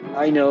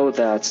I know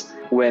that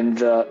when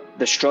the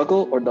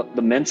struggle or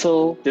the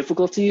mental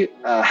difficulty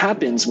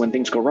happens when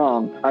things go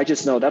wrong, I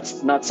just know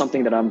that's not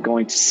something that I'm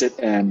going to sit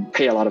and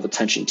pay a lot of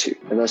attention to.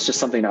 And that's just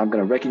something that I'm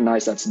going to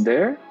recognize that's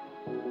there,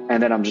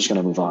 and then I'm just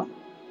going to move on.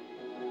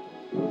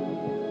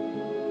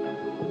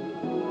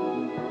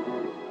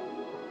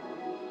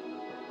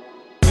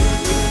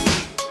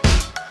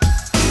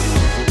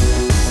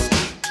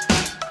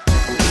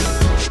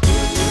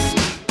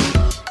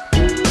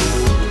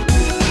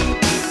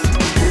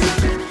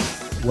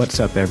 What's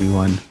up,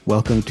 everyone?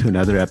 Welcome to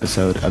another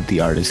episode of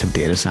The Artist of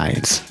Data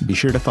Science. Be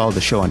sure to follow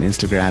the show on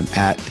Instagram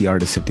at The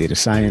Artist of Data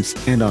Science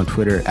and on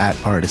Twitter at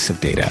Artists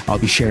of Data. I'll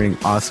be sharing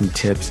awesome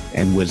tips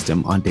and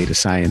wisdom on data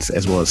science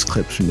as well as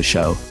clips from the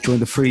show. Join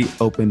the free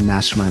open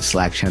mastermind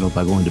Slack channel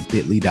by going to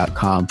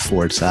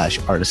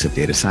bit.ly/Artists of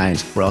Data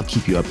Science, where I'll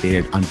keep you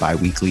updated on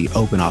bi-weekly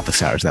open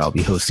office hours that I'll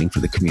be hosting for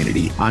the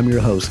community. I'm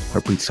your host,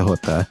 Harpreet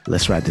Sahota.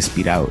 Let's ride this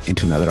beat out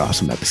into another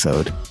awesome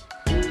episode.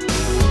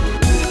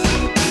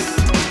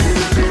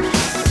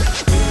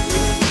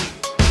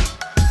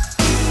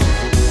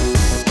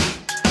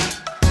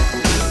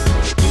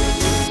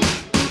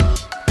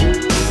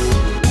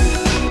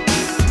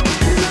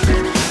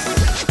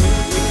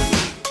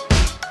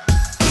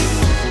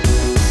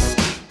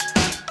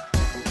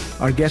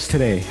 Our guest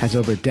today has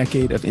over a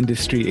decade of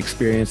industry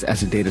experience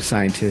as a data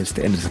scientist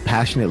and is a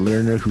passionate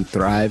learner who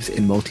thrives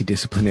in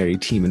multidisciplinary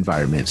team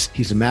environments.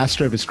 He's a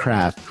master of his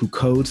craft who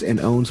codes and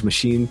owns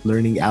machine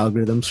learning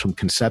algorithms from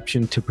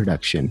conception to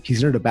production.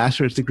 He's earned a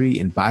bachelor's degree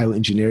in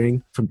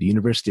bioengineering from the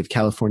University of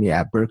California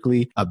at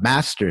Berkeley, a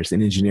master's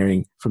in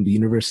engineering from the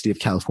University of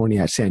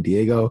California at San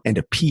Diego, and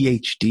a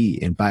PhD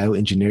in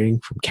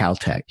bioengineering from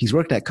Caltech. He's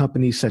worked at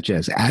companies such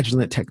as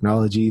Agilent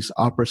Technologies,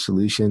 Opera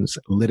Solutions,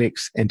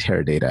 Lytix, and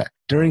Teradata.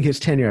 During his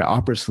tenure at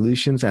Opera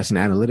Solutions as an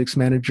analytics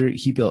manager,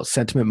 he built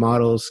sentiment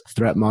models,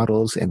 threat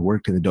models, and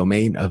worked in the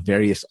domain of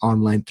various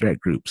online threat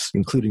groups,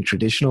 including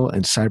traditional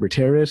and cyber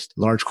terrorists,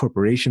 large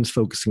corporations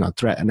focusing on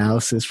threat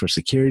analysis for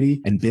security,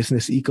 and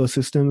business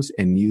ecosystems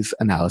and news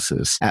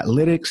analysis. At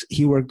Lytix,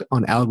 he worked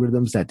on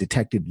algorithms that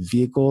detected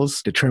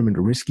vehicles, determined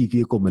risky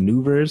vehicle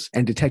maneuvers,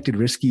 and detected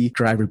risky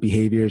driver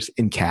behaviors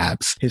in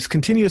cabs. His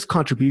continuous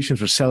contributions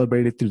were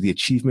celebrated through the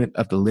achievement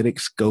of the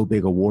Lytix Go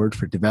Big Award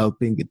for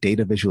developing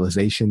data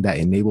visualization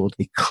that enabled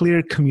a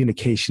clear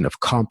communication of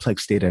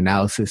complex data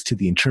analysis to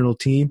the internal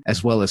team,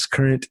 as well as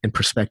current and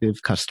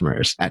prospective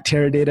customers. At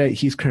Teradata,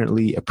 he's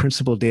currently a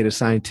principal data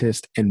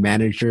scientist and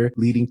manager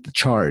leading the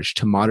charge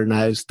to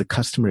modernize the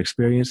customer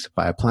experience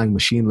by applying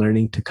machine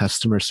learning to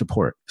customer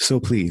support. So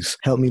please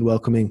help me in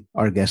welcoming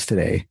our guest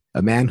today,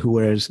 a man who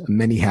wears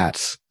many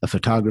hats, a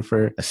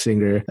photographer, a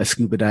singer, a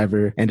scuba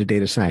diver, and a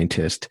data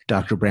scientist,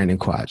 Dr. Brandon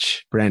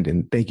Quach.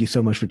 Brandon, thank you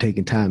so much for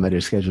taking time out of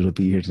your schedule to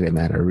be here today,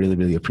 man. I really,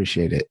 really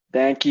appreciate it.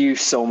 Thank you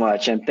so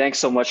much. And thanks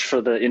so much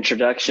for the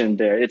introduction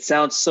there. It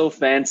sounds so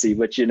fancy,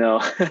 but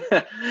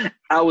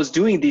I was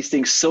doing these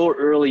things so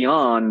early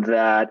on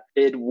that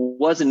it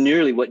wasn't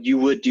nearly what you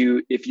would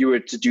do if you were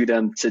to do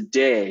them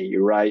today,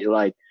 right?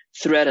 Like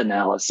threat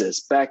analysis.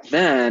 Back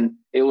then,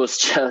 it was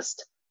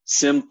just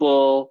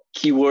simple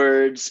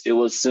keywords. It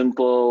was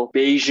simple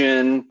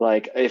Bayesian.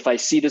 Like if I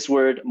see this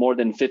word more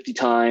than 50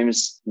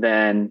 times,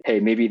 then, hey,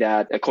 maybe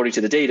that, according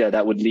to the data,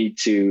 that would lead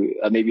to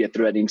maybe a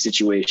threatening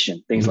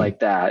situation, things like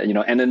that,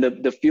 and then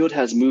the field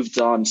has moved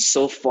on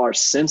so far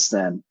since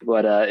then.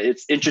 But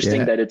it's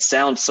interesting that it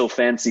sounds so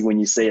fancy when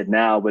you say it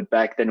now, but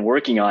back then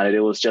working on it,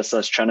 it was just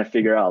us trying to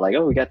figure out like,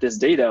 oh, we got this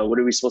data. What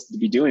are we supposed to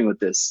be doing with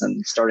this?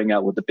 And starting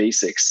out with the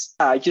basics.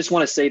 I just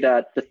want to say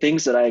that the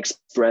things that I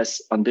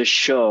express on this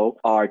show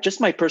are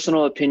just my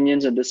personal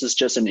opinions, and this is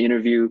just an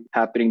interview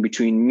happening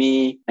between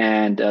me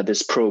and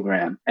this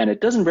program. And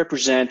it doesn't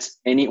represent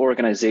any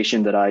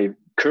organization that I'm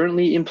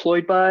currently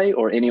employed by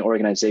or any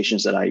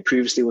organizations that I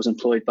previously was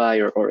employed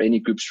by or any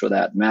groups for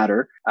that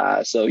matter.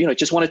 So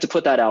just wanted to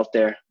put that out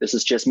there. This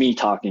is just me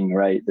talking,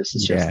 right? This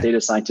is just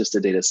data scientist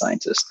to data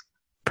scientist.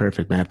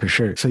 Perfect, man, for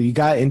sure. So you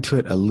got into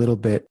it a little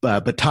bit,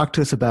 but talk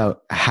to us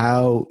about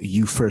how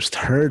you first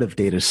heard of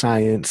data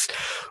science,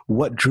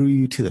 what drew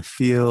you to the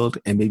field,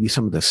 and maybe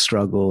some of the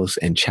struggles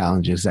and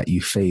challenges that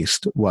you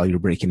faced while you're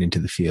breaking into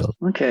the field.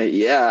 Okay,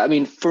 yeah. I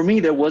mean, for me,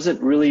 there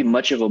wasn't really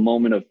much of a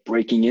moment of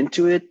breaking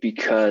into it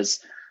because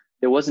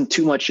there wasn't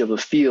too much of a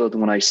field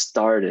when I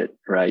started,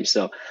 right?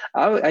 So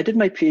I did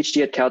my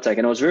PhD at Caltech,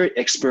 and I was very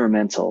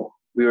experimental.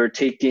 We were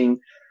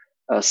taking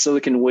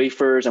silicon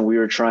wafers, and we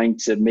were trying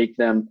to make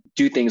them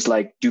do things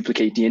like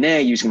duplicate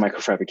DNA using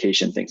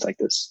microfabrication, things like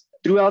this.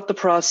 Throughout the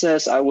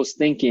process, I was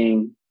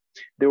thinking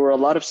there were a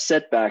lot of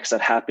setbacks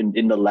that happened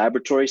in the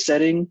laboratory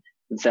setting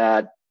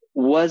that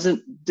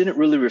didn't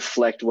really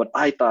reflect what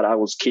I thought I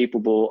was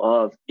capable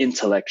of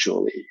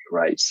intellectually,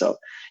 right? So,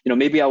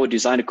 maybe I would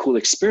design a cool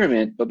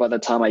experiment, but by the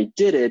time I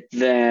did it,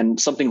 then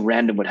something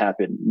random would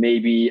happen.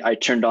 Maybe I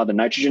turned on the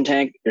nitrogen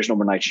tank, there's no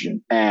more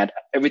nitrogen. And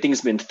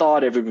everything's been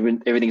thought,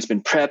 everything's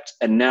been prepped,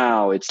 and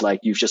now it's like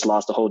you've just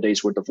lost a whole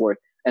day's worth of work.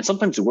 And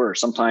sometimes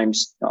worse,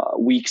 sometimes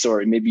weeks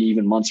or maybe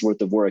even months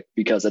worth of work,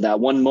 because at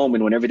that one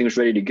moment when everything was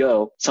ready to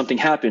go, something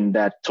happened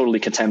that totally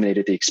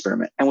contaminated the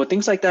experiment. And when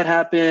things like that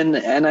happen,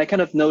 and I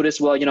kind of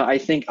noticed, well, I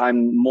think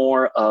I'm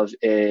more of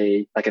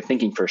a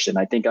thinking person.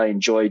 I think I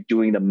enjoy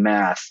doing the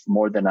math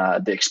more than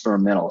the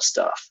experimental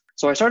stuff.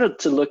 So I started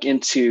to look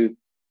into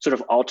sort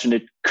of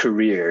alternate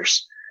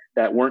careers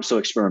that weren't so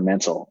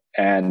experimental.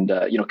 And,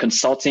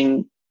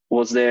 consulting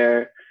was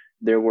there.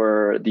 There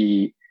were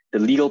the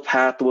legal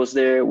path was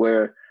there,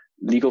 where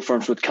legal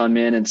firms would come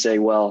in and say,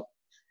 well,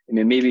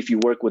 maybe if you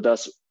work with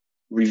us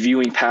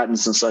reviewing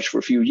patents and such for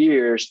a few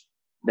years,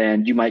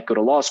 then you might go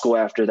to law school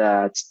after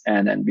that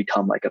and then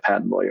become like a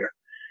patent lawyer.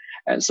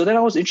 And so then I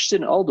was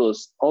interested in all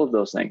of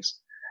those things.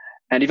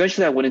 And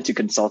eventually I went into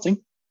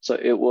consulting. So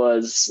it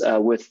was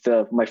with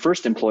my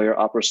first employer,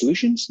 Opera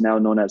Solutions, now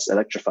known as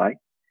Electrify.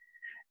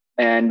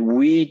 And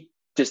we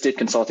just did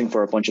consulting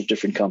for a bunch of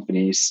different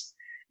companies,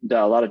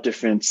 a lot of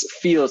different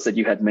fields that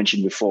you had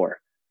mentioned before.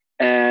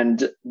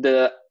 And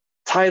the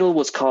title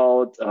was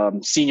called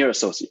Senior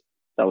Associate.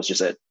 That was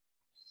just it.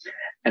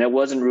 And it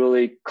wasn't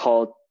really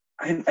called,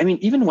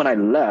 even when I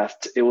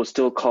left, it was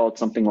still called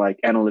something like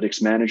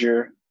Analytics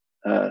Manager.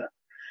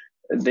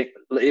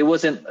 It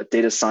wasn't a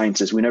data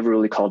scientist. We never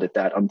really called it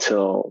that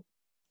until,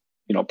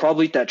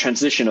 probably that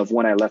transition of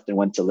when I left and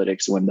went to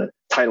Lytics, when the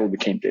title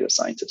became data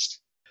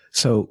scientist.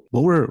 So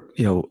what were,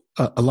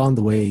 along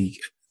the way,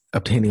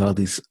 obtaining all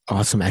these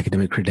awesome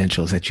academic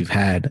credentials that you've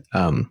had,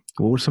 what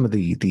were some of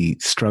the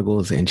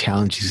struggles and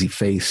challenges you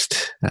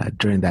faced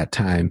during that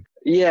time?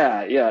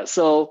 Yeah.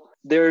 So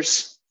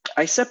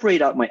I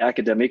separate out my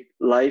academic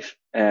life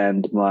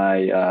and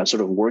my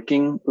sort of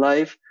working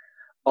life,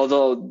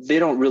 although they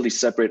don't really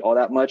separate all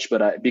that much,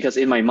 but because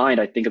in my mind,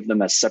 I think of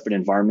them as separate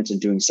environments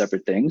and doing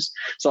separate things.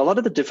 So a lot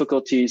of the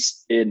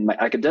difficulties in my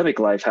academic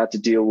life had to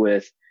deal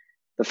with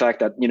the fact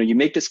that, you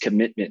make this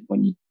commitment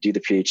when you do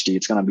the PhD.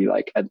 It's going to be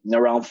like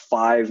around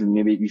 5,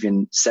 maybe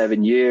even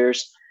 7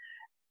 years.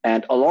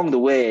 And along the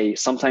way,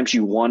 sometimes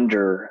you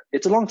wonder,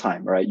 it's a long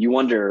time, right? You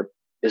wonder,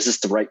 is this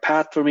the right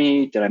path for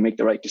me? Did I make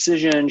the right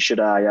decision?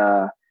 Should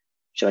I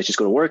just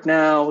go to work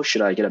now?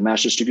 Should I get a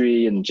master's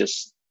degree and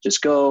just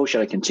go?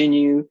 Should I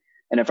continue?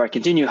 And if I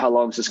continue, how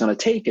long is this going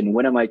to take? And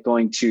when am I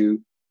going to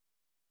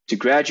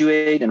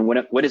graduate? And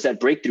when is that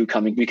breakthrough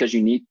coming? Because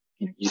you need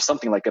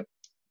something like a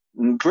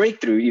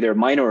breakthrough, either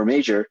minor or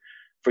major,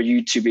 for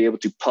you to be able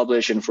to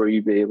publish and for you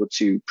to be able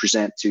to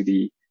present to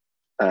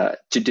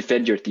to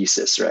defend your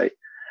thesis, right?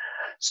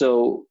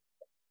 So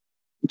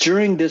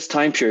during this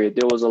time period,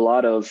 there was a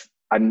lot of,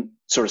 I'm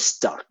sort of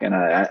stuck and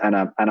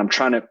I'm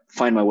trying to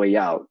find my way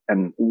out.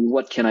 And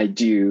what can I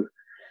do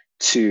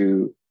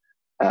to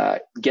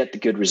get the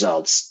good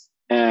results?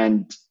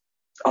 And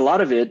a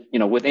lot of it,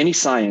 with any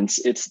science,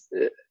 it's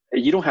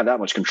you don't have that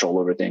much control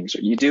over things.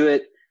 You do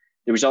it,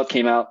 the result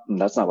came out, and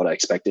that's not what I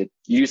expected.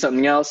 You do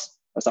something else,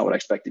 that's not what I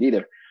expected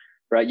either,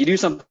 right? You do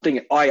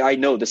something, I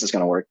know this is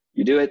going to work.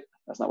 You do it,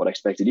 that's not what I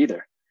expected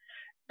either.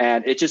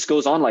 And it just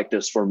goes on like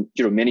this for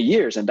many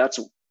years, and that's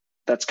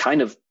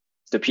kind of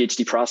the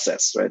PhD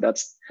process, right?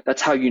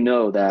 That's how you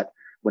know that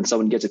when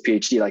someone gets a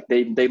PhD, like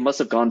they must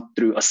have gone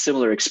through a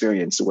similar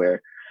experience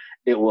where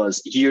it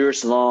was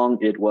years long.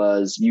 It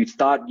was, you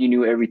thought you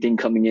knew everything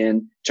coming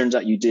in. Turns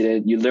out you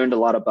didn't. You learned a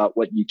lot about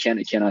what you can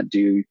and cannot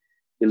do.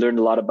 You learned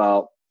a lot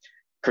about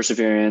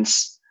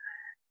perseverance,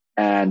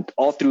 and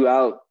all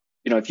throughout,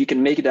 if you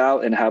can make it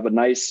out and have a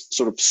nice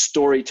sort of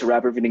story to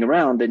wrap everything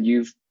around, then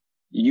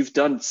you've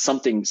done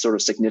something sort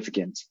of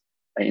significant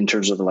in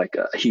terms of like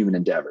a human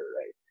endeavor,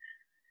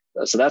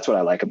 right? So that's what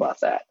I like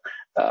about that.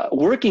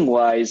 Working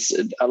wise,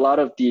 a lot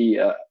of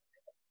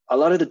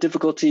the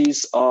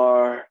difficulties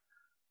are,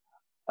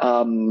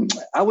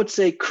 I would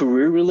say,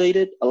 career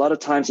related. A lot of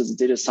times as a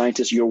data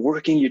scientist,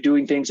 you're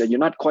doing things and you're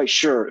not quite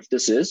sure if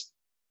this is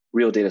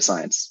real data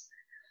science.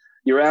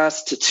 You're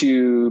asked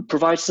to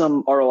provide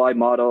some ROI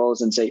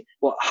models and say,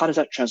 well, how does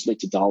that translate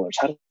to dollars?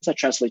 How does that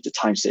translate to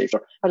time saved?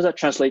 Or how does that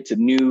translate to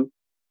new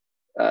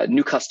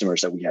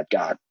customers that we had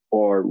got,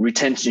 or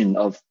retention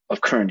of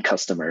current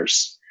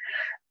customers?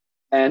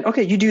 And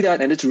okay, you do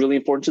that and it's really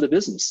important to the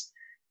business.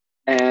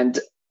 And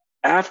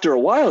after a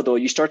while though,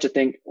 you start to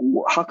think,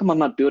 how come I'm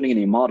not building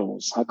any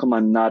models? How come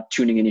I'm not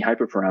tuning any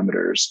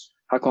hyperparameters?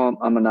 How come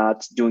I'm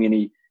not doing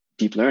any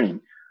deep learning?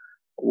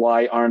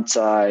 Why aren't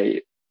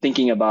I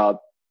thinking about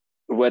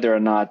whether or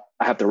not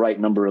I have the right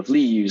number of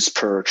leaves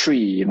per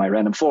tree in my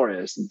random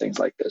forest and things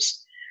like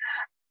this?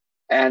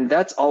 And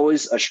that's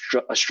always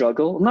a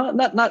struggle,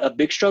 not a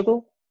big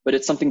struggle, but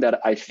it's something that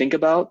I think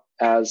about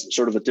as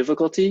sort of a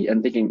difficulty,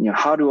 and thinking,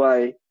 how do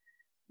I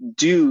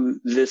do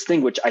this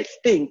thing, which I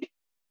think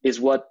is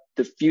what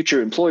the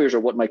future employers or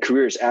what my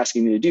career is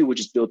asking me to do, which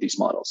is build these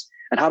models.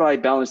 And how do I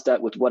balance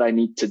that with what I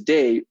need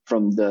today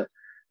from the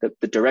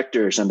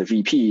directors and the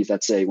VPs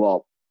that say,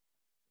 well,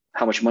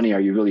 how much money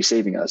are you really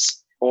saving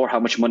us? Or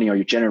how much money are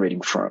you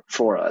generating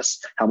for us?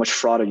 How much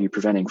fraud are you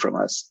preventing from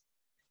us?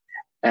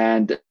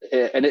 And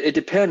it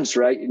depends,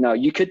 right? Now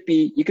you could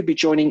be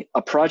joining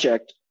a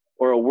project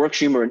or a work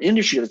stream or an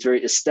industry that's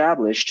very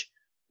established,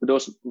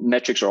 those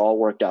metrics are all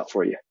worked out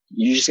for you.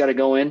 You just got to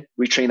go in,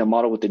 retrain the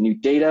model with the new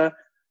data,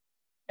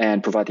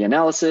 and provide the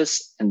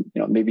analysis. And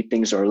maybe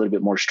things are a little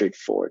bit more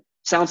straightforward.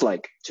 Sounds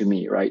like to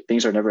me, right?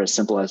 Things are never as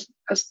simple as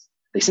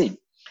they seem.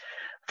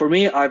 For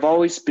me, I've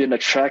always been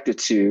attracted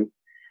to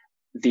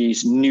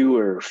these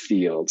newer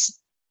fields,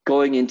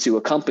 going into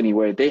a company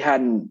where they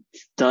hadn't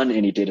done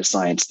any data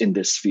science in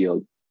this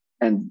field.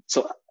 And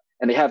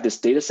they have this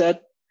data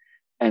set,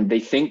 and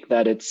they think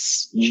that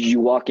it's, you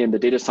walk in, the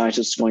data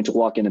scientist is going to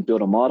walk in and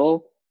build a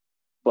model.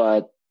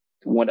 But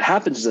what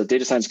happens is a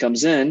data scientist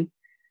comes in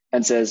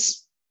and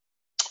says,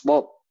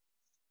 well,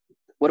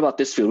 what about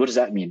this field? What does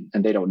that mean?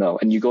 And they don't know.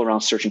 And you go around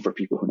searching for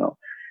people who know.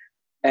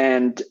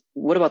 And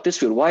what about this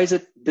field? Why is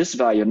it this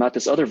value and not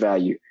this other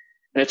value?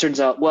 And it turns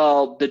out,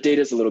 well, the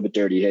data is a little bit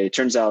dirty. Hey, it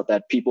turns out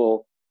that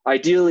people,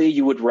 ideally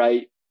you would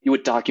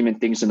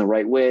document things in the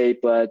right way,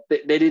 but they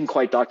didn't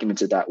quite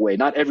document it that way.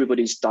 Not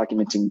everybody's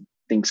documenting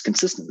things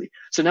consistently.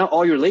 So now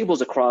all your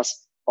labels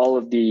across all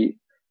of the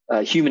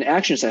human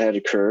actions that had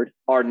occurred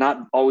are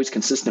not always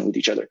consistent with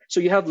each other. So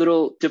you have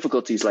little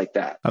difficulties like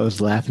that. I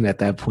was laughing at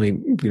that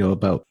point,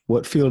 about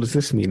what field does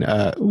this mean?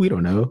 We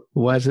don't know.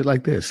 Why is it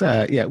like this?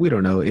 Yeah, we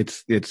don't know.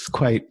 It's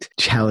quite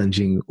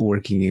challenging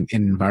working in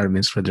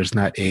environments where there's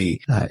not a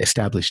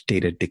established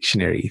data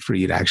dictionary for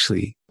you to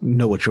actually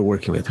know what you're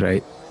working with,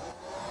 right?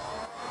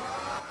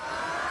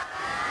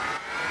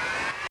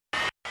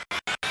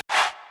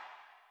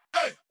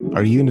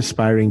 Are you an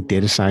aspiring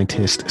data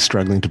scientist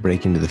struggling to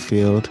break into the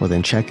field? Well,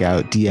 then check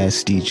out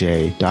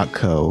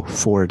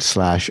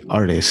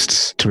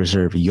dsdj.co/artists to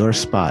reserve your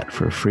spot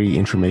for a free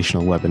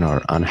informational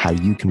webinar on how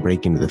you can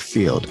break into the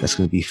field. That's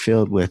going to be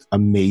filled with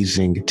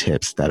amazing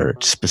tips that are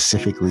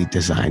specifically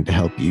designed to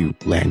help you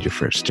land your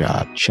first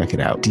job. Check it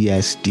out.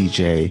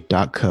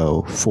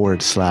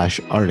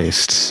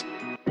 dsdj.co/artists.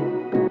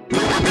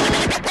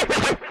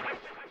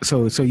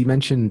 So you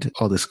mentioned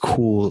all this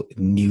cool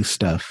new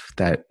stuff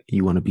that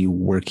you want to be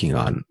working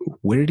on.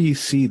 Where do you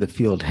see the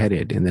field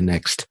headed in the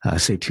next,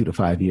 say, 2 to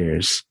 5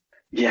 years?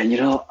 Yeah,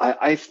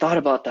 I've thought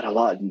about that a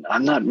lot, and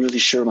I'm not really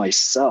sure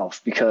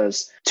myself,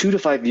 because 2 to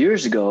 5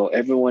 years ago,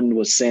 everyone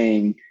was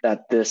saying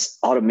that this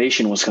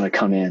automation was going to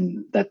come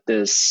in, that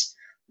this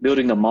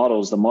building the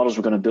models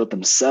were going to build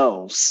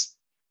themselves.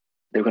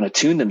 They were going to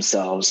tune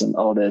themselves and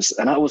all this.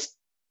 And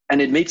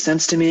it made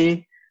sense to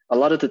me. A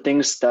lot of the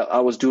things that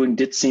I was doing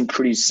did seem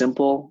pretty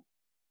simple.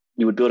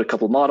 You would build a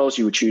couple of models,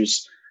 you would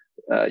choose,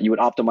 you would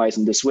optimize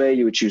in this way,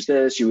 you would choose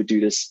this, you would do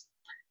this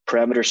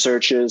parameter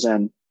searches.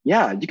 And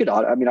yeah, you could,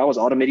 I was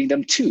automating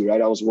them too,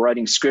 right? I was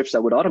writing scripts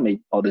that would automate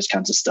all this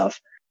kinds of stuff.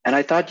 And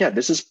I thought, yeah,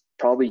 this has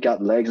probably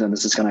got legs and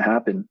this is going to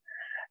happen.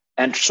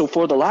 And so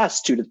for the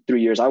last 2 to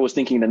 3 years, I was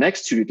thinking the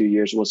next 2 to 3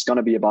 years was going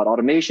to be about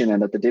automation,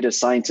 and that the data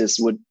scientists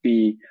would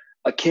be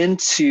akin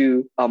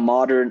to a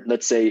modern,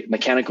 let's say,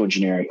 mechanical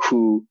engineer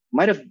who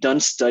might have done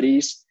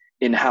studies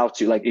in how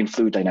to, like in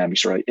fluid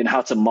dynamics, right? In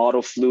how to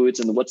model fluids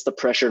and what's the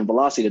pressure and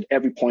velocity at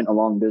every point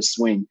along this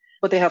swing.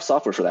 But they have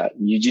software for that.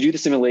 You do the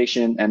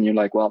simulation and you're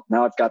like, well,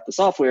 now I've got the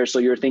software. So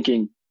you're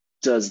thinking,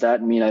 does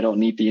that mean I don't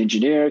need the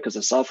engineer because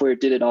the software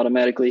did it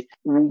automatically?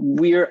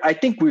 I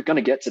think we're going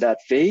to get to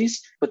that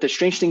phase. But the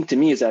strange thing to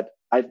me is that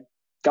I've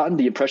gotten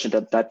the impression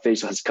that that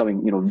phase is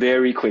coming,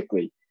 very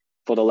quickly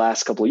for the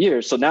last couple of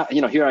years. So now,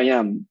 here I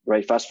am,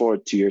 right? Fast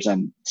forward 2 years,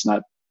 and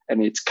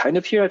it's kind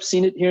of here. I've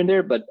seen it here and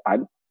there, but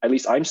I'm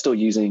still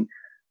using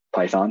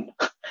Python.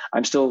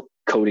 I'm still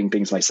coding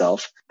things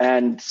myself.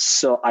 And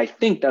so I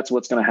think that's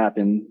what's going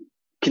to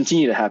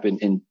continue to happen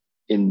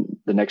in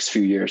the next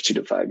few years, 2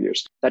 to 5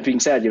 years. That being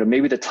said,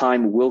 maybe the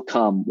time will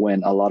come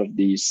when a lot of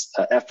these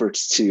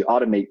efforts to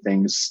automate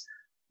things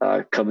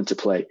come into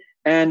play.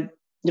 And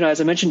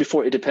as I mentioned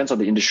before, it depends on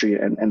the industry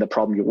and the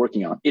problem you're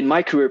working on. In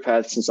my career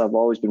path, since I've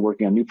always been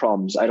working on new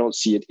problems, I don't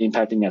see it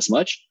impacting as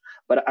much,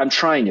 but I'm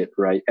trying it,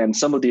 right? And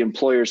some of the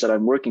employers that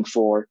I'm working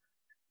for,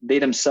 they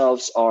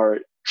themselves are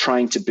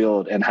trying to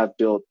build and have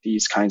built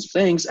these kinds of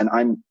things. And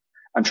I'm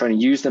trying to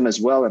use them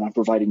as well. And I'm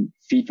providing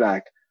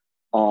feedback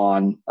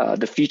on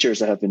the features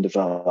that have been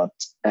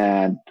developed.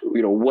 And,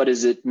 what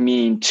does it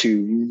mean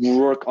to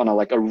work on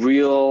a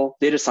real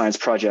data science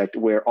project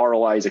where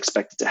ROI is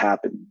expected to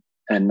happen,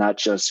 and not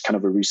just kind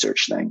of a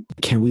research thing.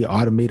 Can we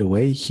automate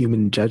away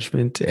human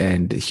judgment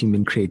and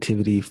human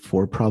creativity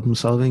for problem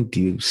solving? Do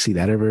you see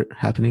that ever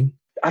happening?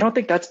 I don't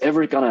think that's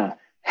ever going to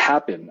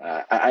happen.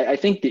 I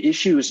think the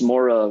issue is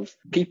more of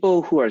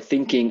people who are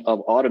thinking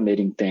of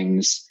automating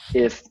things.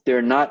 If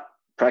they're not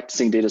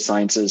practicing data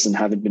sciences and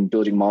haven't been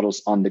building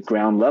models on the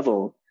ground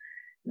level,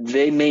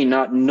 they may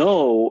not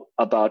know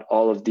about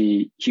all of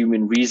the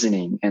human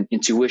reasoning and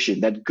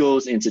intuition that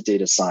goes into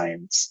data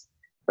science,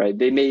 right?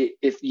 They may,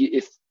 if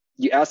you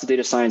ask the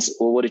data science,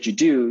 well, what did you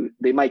do?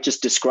 They might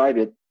just describe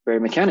it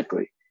very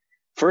mechanically.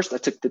 First, I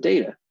took the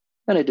data.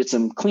 Then I did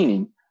some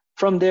cleaning.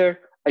 From there,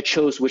 I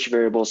chose which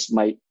variables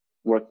might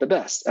work the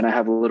best. And I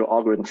have a little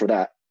algorithm for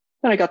that.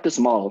 Then I got this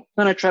model.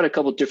 Then I tried a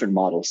couple different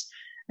models.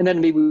 And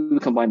then maybe we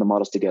combine the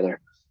models together.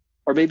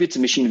 Or maybe it's a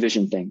machine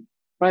vision thing.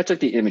 I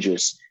took the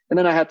images. And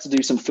then I had to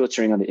do some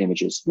filtering on the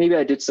images. Maybe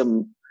I did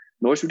some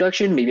noise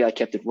reduction. Maybe I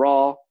kept it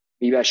raw.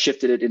 Maybe I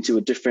shifted it into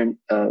a different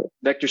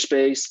vector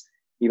space.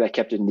 Maybe I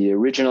kept it in the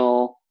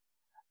original.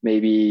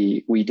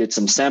 Maybe we did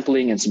some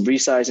sampling and some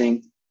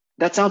resizing.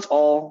 That sounds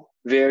all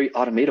very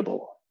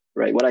automatable,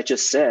 right? What I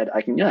just said,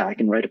 I can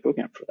write a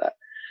program for that.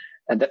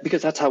 And that,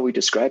 because that's how we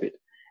describe it.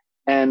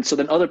 And so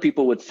then other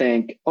people would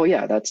think, oh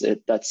yeah, that's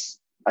it.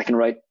 I can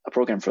write a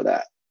program for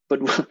that.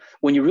 But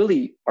when you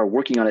really are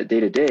working on it day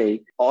to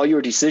day, all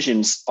your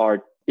decisions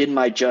are in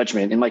my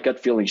judgment, in my gut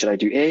feeling. Should I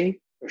do A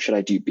or should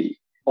I do B?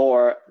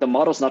 Or the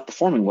model's not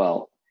performing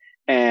well.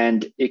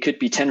 And it could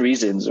be 10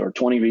 reasons or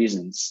 20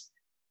 reasons.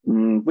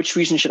 Which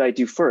reason should I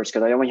do first?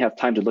 Because I only have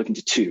time to look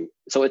into 2.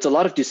 So it's a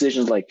lot of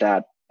decisions like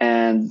that.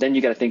 And then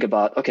you got to think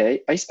about,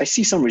 okay, I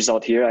see some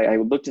result here. I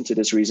looked into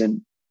this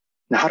reason.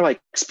 Now, how do I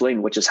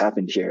explain what just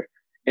happened here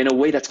in a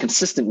way that's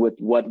consistent with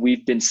what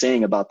we've been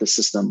saying about the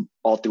system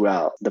all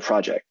throughout the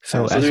project?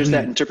 So there's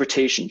that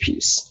interpretation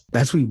piece.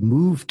 As we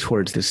move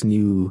towards this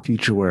new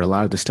future where a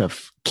lot of the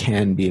stuff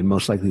can be and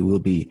most likely will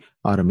be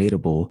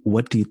automatable,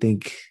 what do you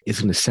think is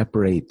going to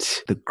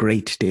separate the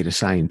great data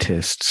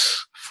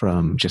scientists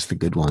from just the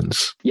good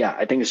ones? Yeah,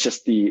 I think it's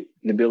just the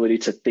ability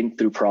to think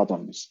through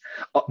problems.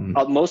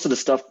 Most of the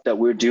stuff that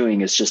we're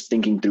doing is just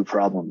thinking through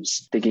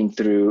problems, thinking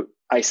through,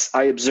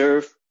 I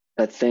observe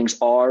that things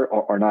are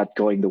or are not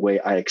going the way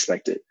I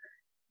expected,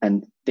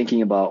 and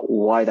thinking about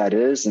why that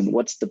is and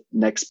what's the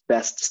next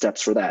best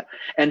steps for that.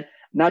 And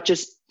not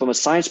just from a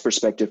science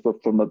perspective,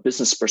 but from a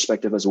business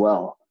perspective as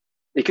well.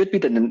 It could be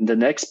that the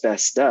next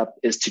best step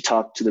is to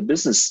talk to the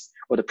business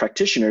or the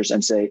practitioners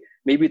and say,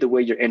 maybe the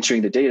way you're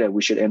entering the data,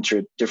 we should enter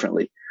it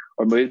differently.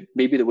 Or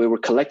maybe the way we're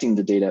collecting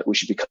the data, we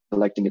should be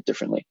collecting it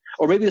differently.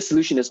 Or maybe the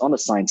solution is on the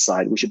science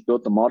side. We should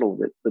build the model a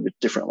little bit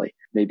differently.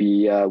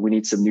 Maybe we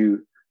need some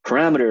new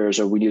parameters,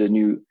 or we need a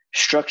new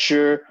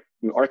structure,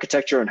 new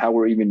architecture, and how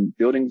we're even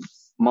building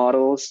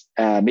models.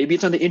 Maybe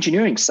it's on the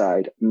engineering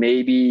side.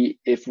 Maybe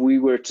if we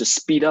were to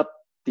speed up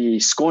the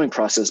scoring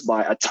process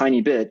by a tiny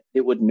bit,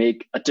 it would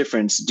make a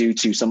difference due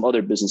to some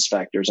other business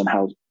factors and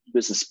how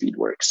business speed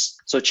works.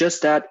 So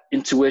just that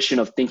intuition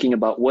of thinking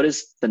about what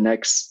is the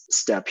next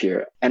step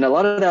here. And a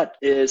lot of that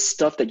is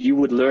stuff that you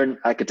would learn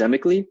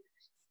academically,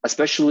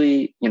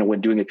 especially, when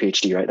doing a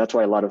PhD, right? That's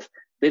why a lot of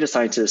data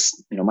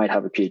scientists, might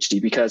have a PhD,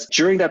 because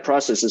during that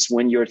process is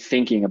when you're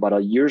thinking about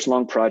a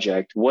years-long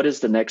project, what is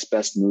the next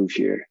best move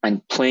here,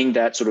 and playing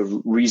that sort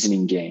of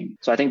reasoning game.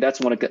 So I think that's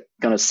what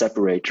going to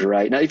separate,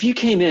 right? Now, if you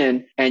came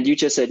in and you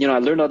just said, I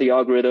learned all the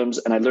algorithms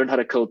and I learned how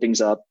to code things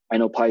up. I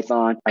know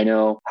Python. I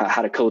know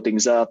how to code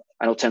things up.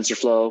 I know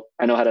TensorFlow.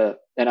 I know how to,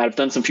 and I've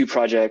done some few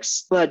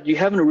projects, but you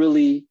haven't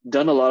really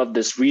done a lot of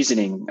this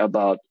reasoning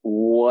about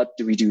what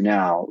do we do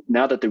now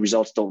that the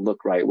results don't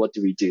look right, what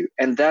do we do?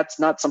 And that's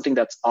not something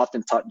that's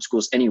often taught in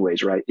schools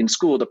anyways, right? In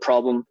school, the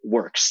problem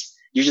works.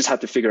 You just have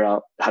to figure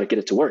out how to get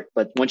it to work.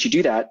 But once you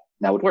do that,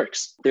 now it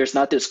works. There's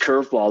not this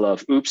curveball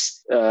of,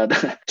 oops,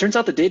 turns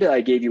out the data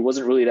I gave you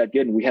wasn't really that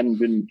good and we hadn't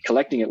been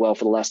collecting it well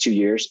for the last 2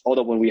 years.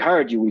 Although when we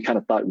hired you, we kind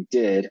of thought we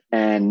did,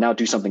 and now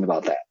do something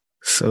about that.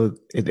 So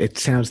it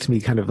sounds to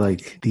me kind of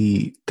like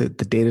the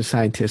data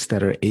scientists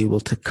that are able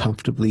to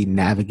comfortably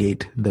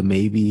navigate the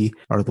maybe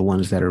are the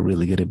ones that are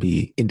really going to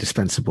be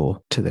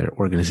indispensable to their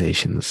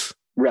organizations.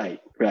 Right.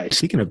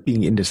 Speaking of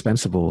being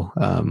indispensable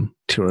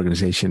to your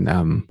organization,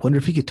 wonder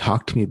if you could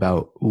talk to me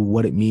about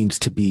what it means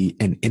to be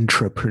an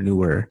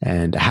intrapreneur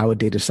and how a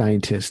data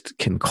scientist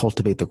can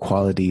cultivate the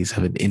qualities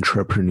of an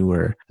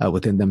intrapreneur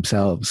within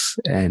themselves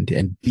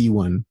and be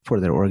one for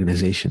their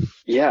organization.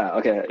 Yeah.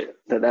 Okay.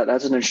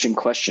 That's an interesting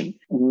question.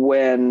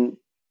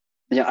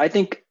 I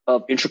think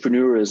of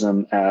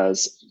intrapreneurism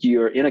as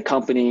you're in a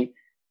company,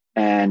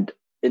 and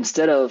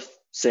instead of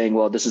saying,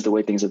 well, this is the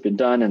way things have been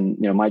done, and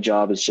my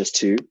job is just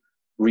to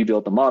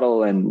rebuild the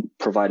model and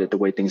provide it the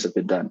way things have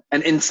been done.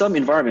 And in some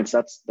environments,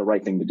 that's the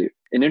right thing to do.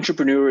 An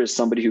entrepreneur is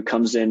somebody who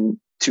comes in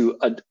to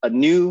a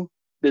new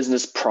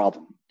business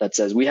problem that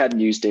says, we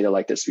hadn't used data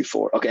like this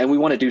before. Okay, and we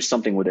want to do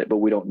something with it, but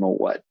we don't know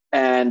what.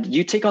 And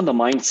you take on the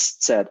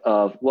mindset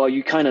of, well,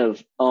 you kind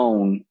of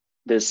own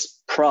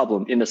this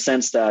problem in the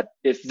sense that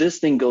if this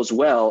thing goes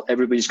well,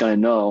 everybody's going to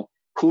know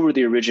who were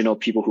the original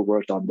people who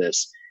worked on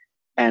this.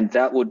 And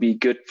that would be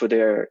good for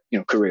their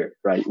career,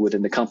 right,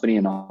 within the company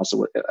and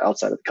also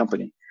outside of the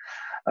company.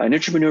 An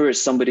entrepreneur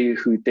is somebody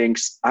who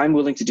thinks, I'm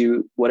willing to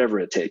do whatever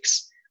it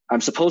takes.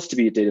 I'm supposed to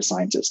be a data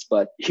scientist,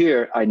 but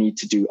here I need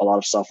to do a lot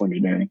of software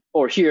engineering,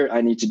 or here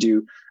I need to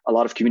do a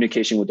lot of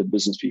communication with the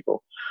business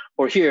people,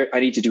 or here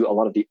I need to do a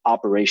lot of the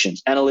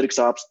operations, analytics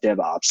ops,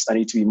 DevOps. I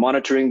need to be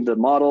monitoring the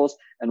models,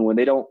 and when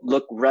they don't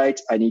look right,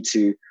 I need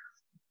to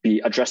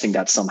be addressing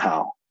that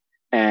somehow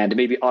and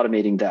maybe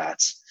automating that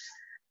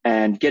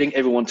and getting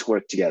everyone to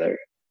work together.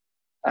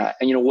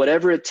 And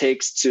whatever it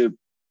takes to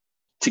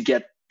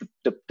get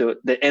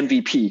the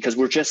MVP, because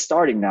we're just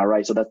starting now,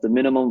 right? So that's the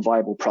minimum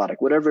viable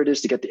product, whatever it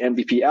is to get the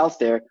MVP out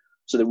there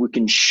so that we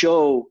can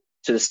show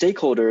to the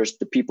stakeholders,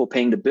 the people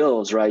paying the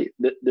bills, right?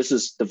 This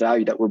is the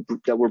value that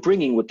we're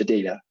bringing with the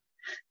data.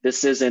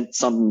 This isn't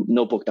some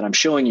notebook that I'm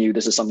showing you.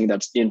 This is something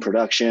that's in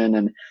production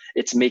and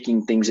it's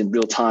making things in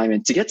real time.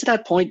 And to get to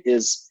that point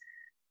is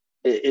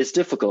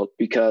difficult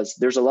because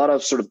there's a lot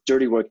of sort of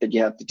dirty work that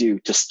you have to do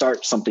to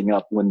start something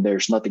up when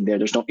there's nothing there.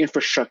 There's no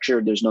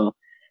infrastructure. There's no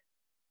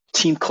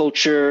team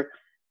culture.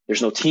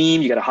 There's no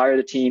team. You got to hire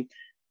the team.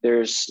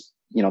 There's,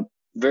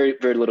 very,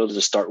 very little to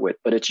start with,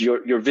 but it's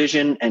your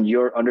vision and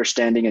your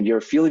understanding and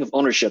your feeling of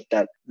ownership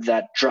that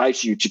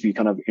drives you to be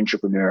kind of an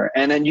entrepreneur.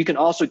 And then you can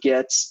also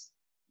get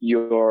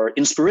your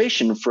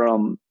inspiration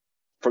from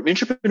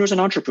entrepreneurs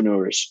and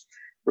entrepreneurs,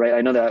 right?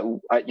 I know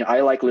that I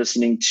like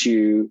listening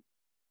to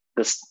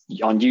this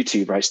on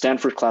YouTube, right?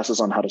 Stanford classes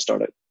on how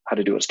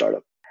to do a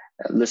startup,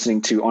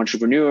 listening to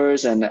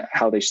entrepreneurs and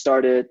how they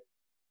started.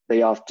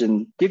 They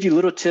often give you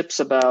little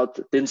tips about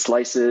thin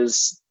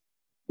slices,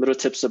 little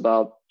tips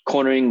about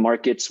cornering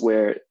markets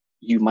where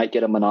you might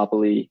get a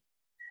monopoly.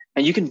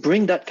 And you can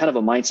bring that kind of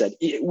a mindset,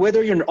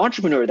 whether you're an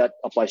entrepreneur, that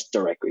applies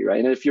directly, right?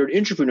 And if you're an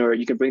entrepreneur,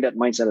 you can bring that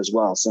mindset as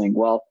well, saying,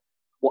 well,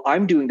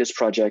 I'm doing this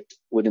project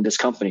within this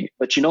company,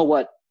 but you know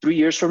what? 3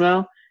 years from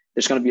now,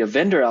 there's going to be a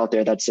vendor out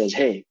there that says,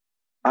 hey,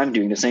 I'm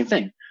doing the same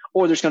thing.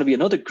 Or there's going to be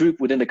another group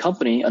within the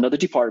company, another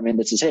department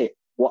that says, hey,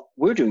 well,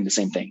 we're doing the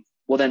same thing.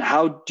 Well, then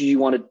how do you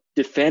want to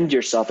defend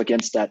yourself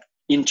against that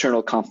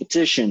internal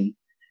competition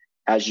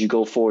as you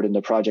go forward in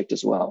the project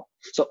as well?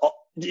 So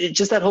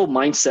just that whole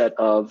mindset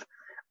of,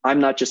 I'm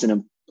not just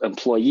an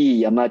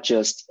employee. I'm not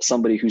just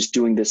somebody who's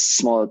doing this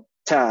small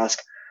task.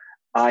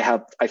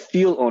 I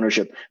feel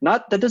ownership.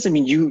 That doesn't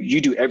mean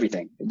you do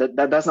everything.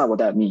 That's not what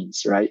that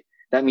means, right?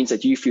 That means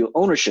that you feel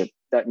ownership.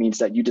 That means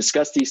that you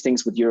discuss these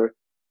things with your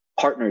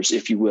partners,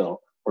 if you will,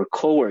 or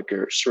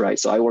coworkers, right?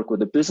 So I work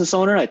with a business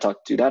owner. I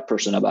talk to that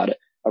person about it.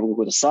 I work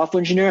with a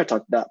software engineer. I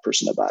talk to that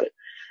person about it.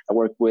 I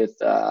work with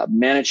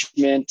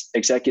management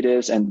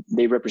executives, and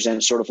they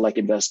represent sort of like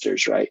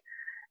investors, right?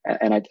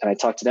 And I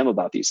talk to them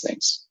about these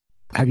things.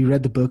 Have you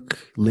read the book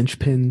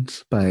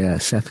Linchpins by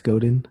Seth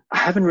Godin? I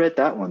haven't read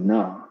that one,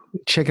 no.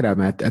 Check it out,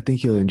 Matt. I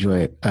think you'll enjoy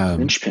it.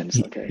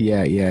 Linchpins, okay.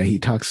 Yeah. He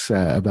talks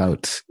a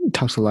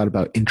lot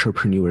about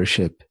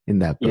entrepreneurship in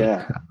that book.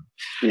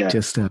 Yeah.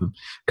 Just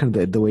kind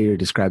of the way you're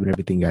describing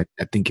everything, I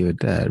think it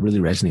would really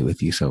resonate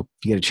with you. So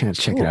if you get a chance,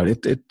 check it out.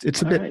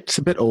 It's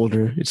a bit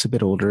older.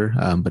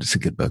 But it's a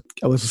good book.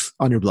 I was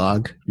on your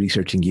blog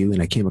researching you,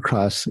 and I came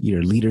across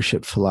your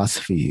leadership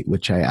philosophy,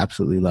 which I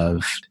absolutely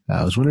loved.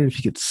 I was wondering if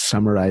you could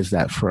summarize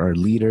that for our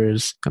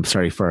listeners.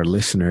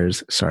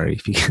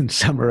 If you can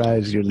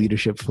summarize your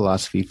leadership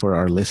philosophy for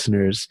our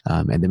listeners,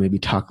 and then maybe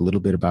talk a little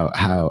bit about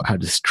how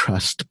does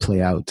trust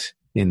play out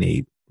in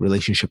a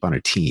relationship on a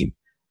team.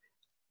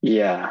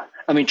 Yeah.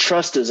 I mean,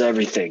 trust is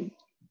everything.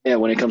 Yeah,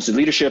 when it comes to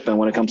leadership and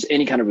when it comes to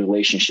any kind of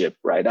relationship,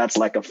 right? That's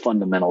like a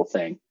fundamental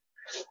thing.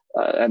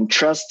 And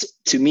trust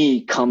to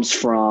me comes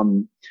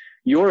from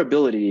your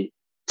ability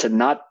to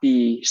not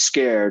be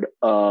scared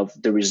of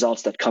the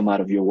results that come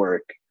out of your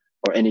work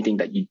or anything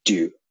that you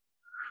do,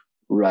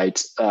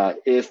 right?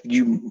 If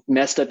you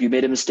messed up, you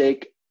made a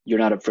mistake, you're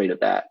not afraid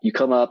of that. You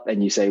come up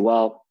and you say,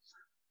 well,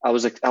 I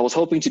was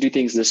hoping to do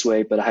things this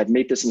way, but I had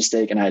made this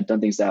mistake and I had done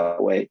things that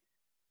way.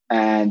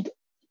 And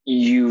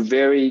you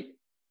very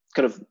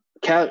kind of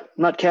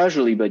not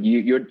casually, but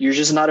you're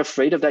just not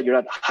afraid of that. You're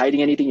not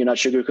hiding anything. You're not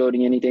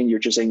sugarcoating anything. You're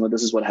just saying, well,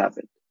 this is what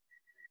happened.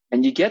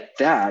 And you get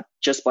that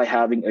just by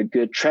having a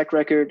good track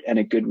record and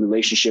a good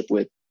relationship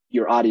with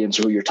your audience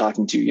or who you're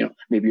talking to,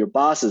 maybe your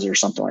bosses or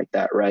something like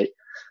that, right?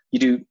 You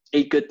do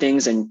 8 good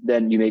things and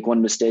then you make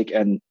one mistake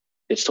and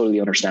it's totally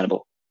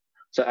understandable.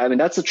 So, I mean,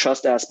 that's the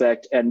trust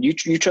aspect, and you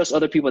trust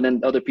other people, and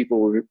then other people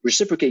will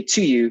reciprocate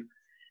to you,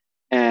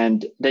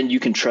 and then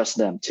you can trust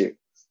them too.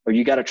 Or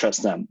you got to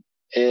trust them.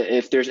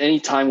 If there's any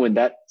time when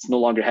that's no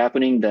longer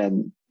happening,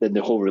 then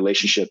the whole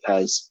relationship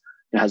has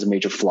a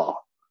major flaw.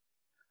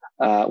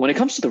 When it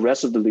comes to the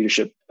rest of the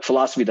leadership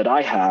philosophy that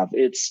I have,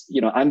 it's,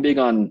 I'm big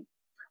on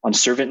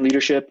servant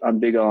leadership. I'm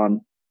big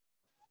on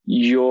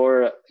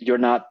you're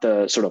not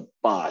the sort of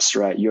boss,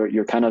 right?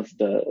 You're kind of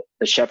the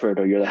shepherd,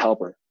 or you're the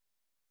helper.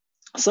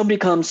 Somebody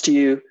comes to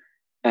you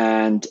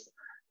and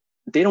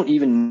they don't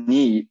even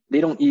need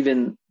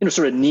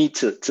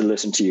to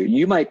listen to you.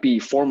 You might be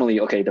formally,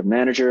 the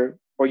manager,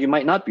 or you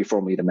might not be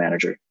formally the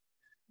manager.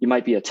 You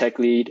might be a tech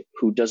lead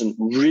who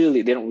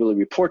they don't really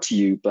report to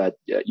you, but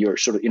you're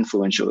sort of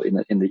influential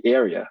in the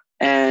area.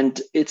 And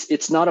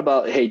it's not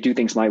about, hey, do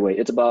things my way.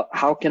 It's about,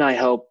 how can I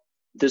help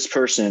this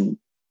person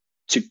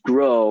to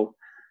grow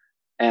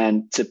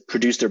and to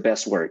produce their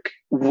best work?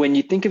 When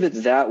you think of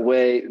it that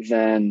way,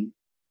 then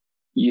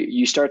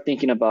you start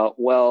thinking about,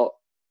 well,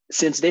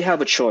 since they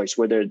have a choice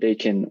whether they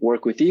can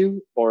work with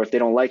you, or if they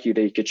don't like you,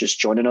 they could just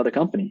join another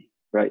company,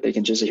 right? They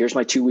can just say, here's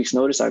my 2 weeks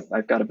notice.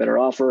 I've got a better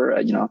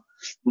offer.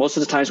 Most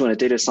of the times when a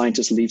data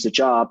scientist leaves a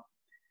job,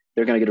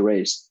 they're going to get a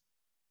raise.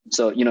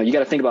 So, you got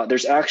to think about,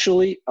 there's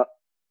actually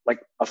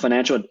a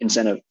financial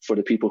incentive for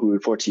the people who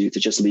report to you to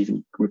just leave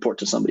and report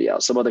to somebody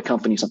else, some other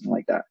company, something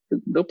like that.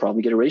 They'll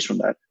probably get a raise from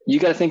that. You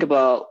got to think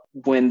about,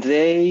 when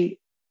they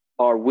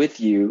are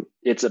with you,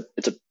 it's a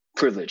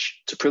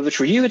privilege. It's a privilege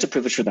for you. It's a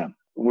privilege for them.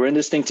 we're in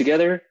this thing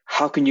together.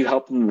 How can you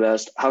help them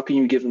invest? How can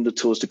you give them the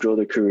tools to grow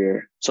their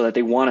career so that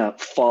they want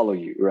to follow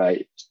you,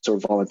 right? Sort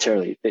of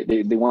voluntarily.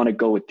 They want to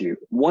go with you.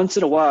 Once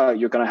in a while,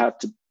 you're going to have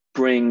to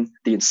bring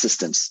the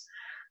insistence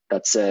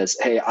that says,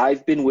 hey,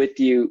 I've been with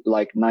you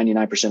like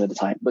 99% of the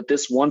time, but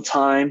this one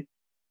time,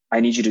 I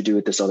need you to do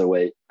it this other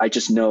way. I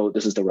just know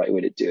this is the right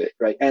way to do it,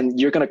 right? And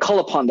you're going to call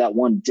upon that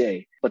one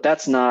day, but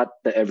that's not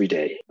the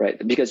everyday, right?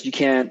 Because you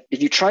can't,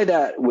 if you try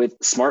that with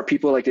smart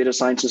people like data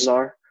scientists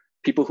are,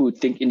 people who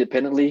think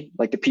independently,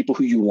 like the people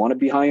who you want to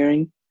be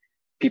hiring,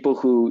 people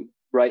who,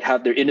 right,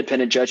 have their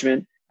independent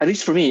judgment. At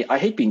least for me, I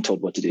hate being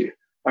told what to do.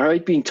 I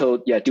hate being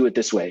told, yeah, do it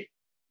this way.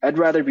 I'd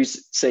rather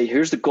say,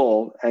 here's the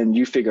goal and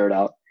you figure it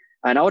out.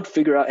 And I would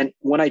figure out, and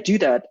when I do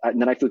that,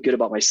 then I feel good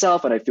about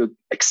myself and I feel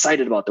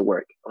excited about the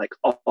work. Like,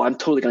 oh, I'm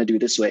totally going to do it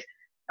this way.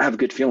 I have a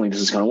good feeling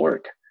this is going to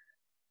work.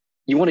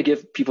 You want to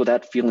give people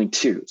that feeling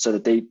too, so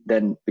that they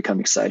then become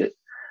excited.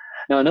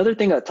 Now, another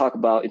thing I talk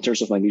about in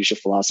terms of my leadership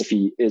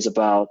philosophy is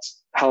about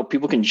how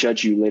people can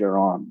judge you later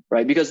on,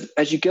 right? Because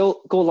as you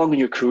go along in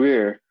your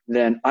career,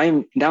 then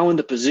I'm now in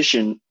the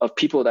position of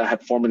people that I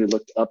had formerly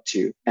looked up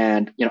to,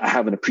 and I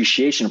have an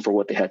appreciation for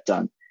what they had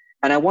done.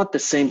 And I want the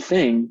same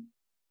thing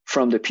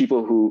from the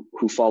people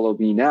who follow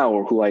me now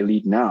or who I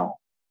lead now,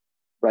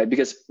 right?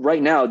 Because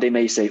right now they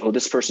may say, oh,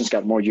 this person's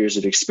got more years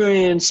of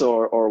experience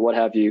or what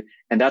have you.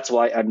 And that's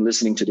why I'm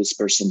listening to this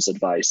person's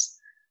advice.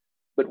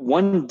 But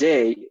one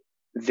day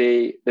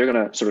they're going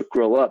to sort of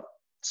grow up,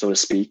 so to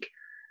speak.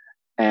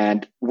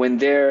 And when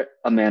they're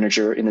a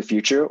manager in the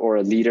future or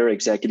a leader,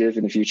 executive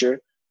in the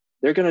future,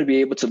 they're going to be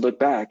able to look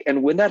back.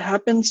 And when that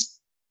happens,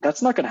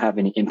 that's not going to have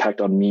any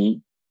impact on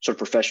me, sort of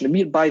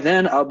professionally. By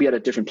then, I'll be at a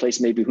different place,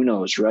 maybe, who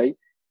knows, right?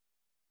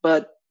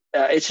 But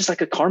it's just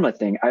like a karma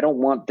thing. I don't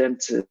want them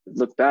to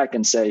look back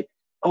and say,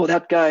 oh,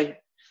 that guy,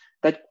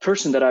 that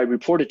person that I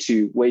reported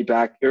to way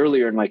back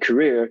earlier in my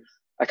career,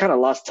 I kind of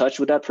lost touch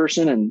with that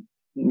person and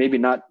maybe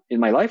not in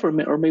my life or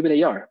maybe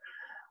they are.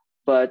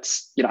 But,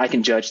 I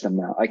can judge them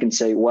now. I can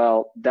say,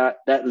 well, that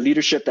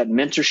leadership, that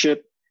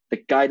mentorship, the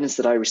guidance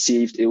that I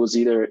received, it was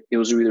either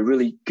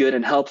really good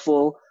and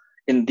helpful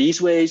in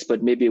these ways,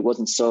 but maybe it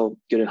wasn't so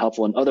good and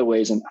helpful in other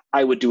ways. And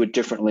I would do it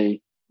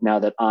differently now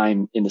that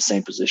I'm in the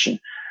same position.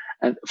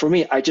 And for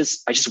me, I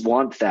just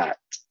want that,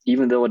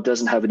 even though it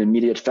doesn't have an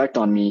immediate effect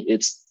on me.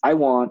 I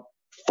want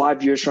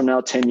 5 years from now,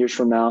 10 years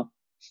from now,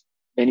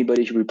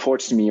 anybody who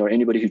reports to me or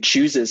anybody who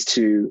chooses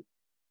to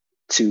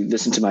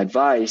listen to my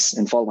advice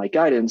and follow my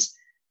guidance,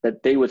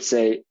 that they would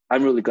say,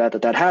 I'm really glad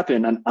that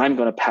happened and I'm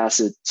going to pass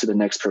it to the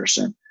next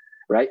person.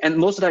 Right. And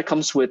most of that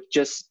comes with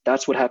just,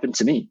 that's what happened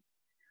to me.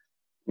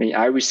 I mean,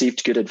 I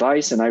received good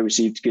advice and I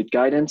received good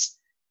guidance.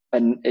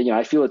 And,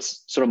 I feel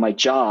it's sort of my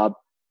job,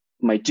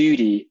 my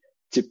duty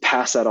to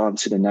pass that on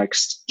to the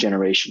next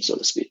generation, so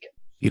to speak.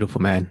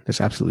 Beautiful, man.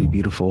 That's absolutely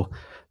beautiful.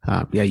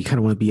 You kind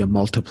of want to be a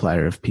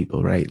multiplier of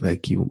people, right?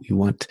 Like you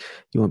want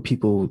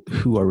people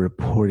who are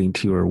reporting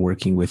to you or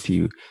working with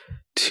you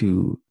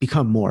to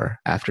become more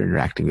after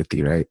interacting with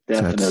you, right?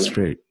 Definitely. So that's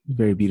very,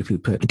 very beautifully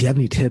put. Do you have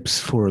any tips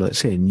for, let's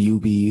say, a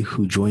newbie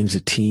who joins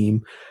a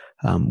team?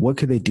 What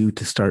could they do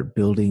to start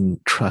building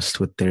trust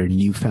with their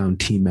newfound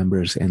team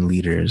members and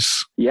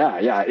leaders?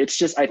 Yeah.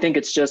 I think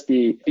it's just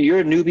you're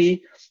a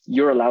newbie,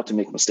 you're allowed to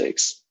make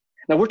mistakes.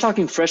 Now we're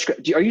talking fresh.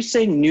 Are you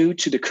saying new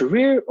to the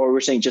career or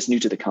we're saying just new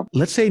to the company?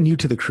 Let's say new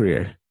to the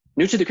career.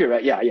 New to the career,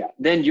 right? Yeah.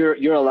 Then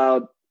you're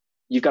allowed,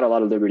 you've got a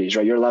lot of liberties,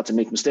 right? You're allowed to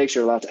make mistakes.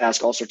 You're allowed to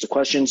ask all sorts of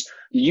questions.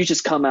 You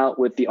just come out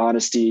with the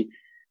honesty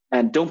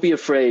and don't be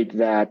afraid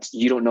that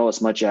you don't know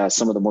as much as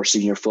some of the more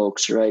senior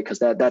folks, right? Because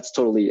that's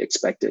totally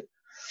expected.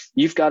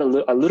 You've got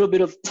a little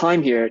bit of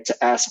time here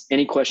to ask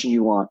any question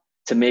you want,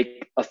 to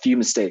make a few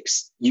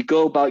mistakes. You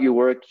go about your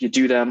work, you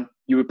do them,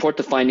 you report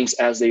the findings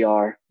as they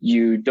are.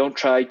 You don't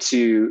try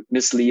to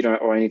mislead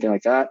or anything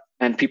like that.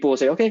 And people will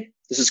say, okay,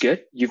 this is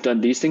good. You've done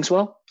these things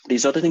well.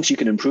 These other things you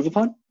can improve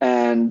upon.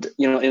 And,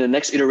 in the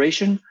next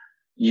iteration,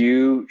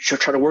 you should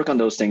try to work on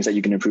those things that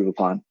you can improve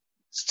upon.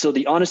 So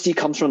the honesty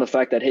comes from the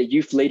fact that, hey,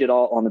 you've laid it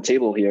all on the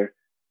table here,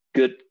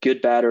 good,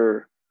 bad,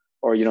 or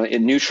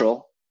in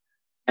neutral.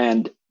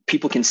 And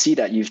people can see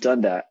that you've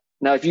done that.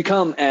 Now, if you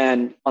come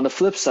and on the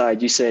flip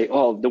side, you say,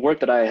 oh, the work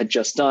that I had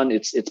just done,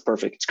 it's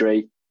perfect. It's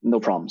great. No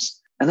problems.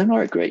 And then, all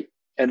right, great.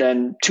 And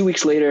then 2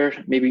 weeks later,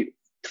 maybe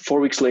 4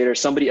 weeks later,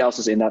 somebody else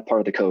is in that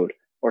part of the code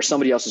or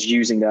somebody else is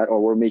using that or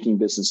we're making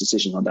business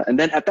decisions on that. And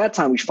then at that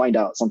time, we find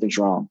out something's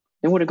wrong.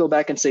 Then we're going to go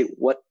back and say,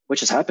 what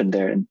just happened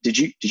there? And did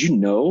you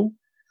know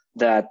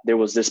that there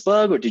was this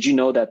bug or did you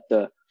know that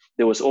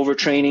there was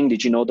overtraining?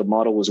 Did you know the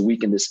model was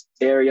weak in this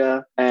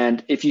area?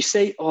 And if you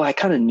say, oh, I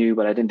kind of knew,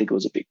 but I didn't think it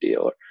was a big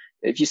deal. Or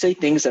if you say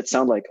things that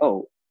sound like,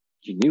 oh,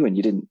 you knew and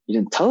you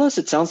didn't tell us,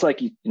 it sounds like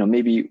you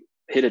maybe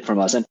hid it from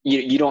us. And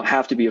you don't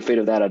have to be afraid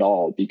of that at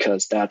all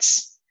because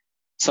that's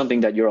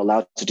something that you're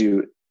allowed to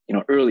do,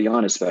 early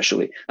on,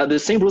 especially. The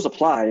same rules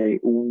apply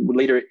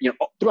later,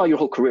 throughout your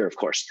whole career, of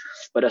course,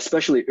 but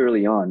especially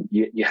early on,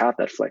 you have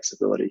that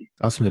flexibility.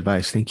 Awesome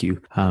advice. Thank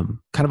you. Kind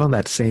of on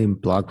that same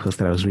blog post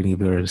that I was reading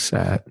of yours,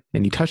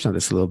 and you touched on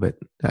this a little bit.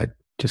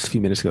 just a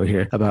few minutes ago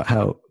here about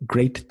how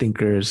great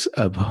thinkers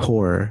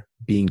abhor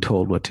being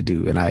told what to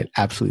do. And I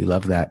absolutely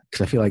love that,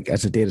 because I feel like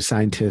as a data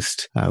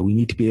scientist, we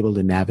need to be able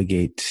to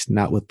navigate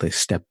not with the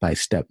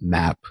step-by-step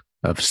map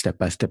of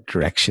step-by-step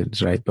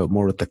directions, right? But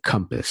more with the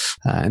compass.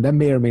 And that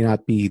may or may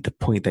not be the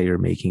point that you're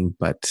making,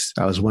 but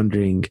I was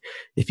wondering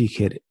if you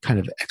could kind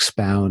of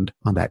expound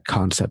on that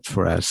concept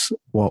for us.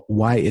 Well,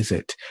 why is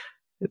it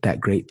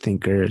that great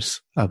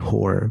thinkers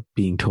abhor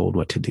being told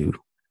what to do?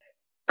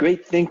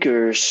 Great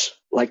thinkers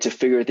like to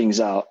figure things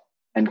out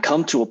and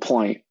come to a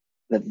point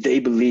that they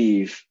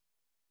believe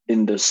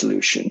in the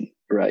solution,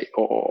 right?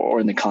 Or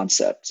in the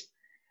concept.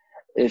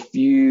 If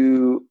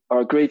you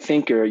are a great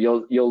thinker,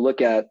 you'll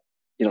look at,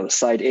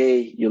 side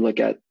A, you look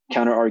at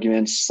counter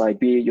arguments, side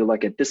B, you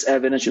look at this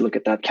evidence, you look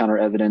at that counter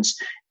evidence,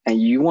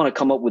 and you want to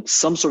come up with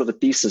some sort of a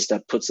thesis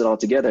that puts it all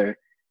together.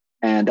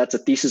 And that's a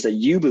thesis that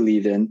you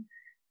believe in.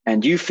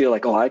 And you feel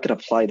like, I can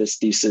apply this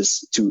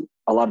thesis to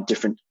a lot of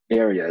different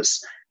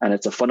areas. And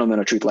it's a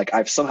fundamental truth. Like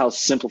I've somehow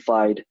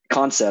simplified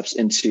concepts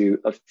into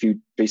a few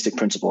basic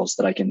principles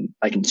that I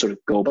can sort of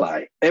go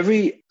by.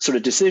 Every sort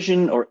of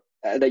decision or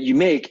that you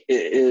make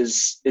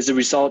is a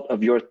result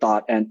of your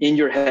thought. And in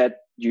your head,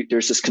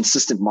 there's this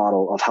consistent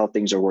model of how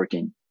things are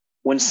working.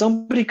 When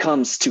somebody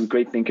comes to a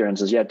great thinker and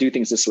says, do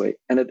things this way,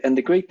 and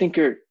the great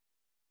thinker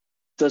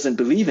doesn't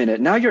believe in it,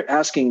 now you're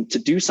asking to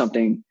do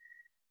something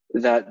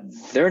that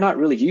they're not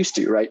really used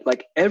to, right?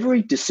 Like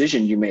every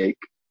decision you make,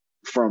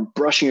 from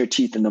brushing your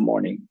teeth in the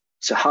morning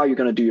to how you're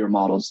going to do your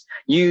models,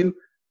 you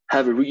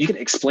can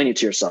explain it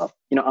to yourself.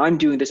 I'm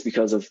doing this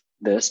because of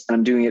this, and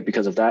I'm doing it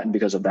because of that, and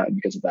because of that, and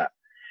because of that.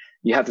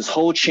 You have this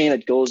whole chain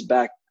that goes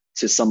back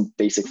to some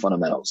basic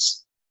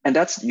fundamentals. And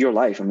that's your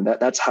life. I mean,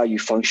 that's how you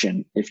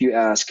function. If you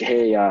ask,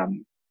 hey,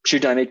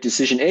 should I make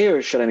decision A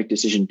or should I make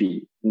decision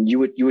B? And you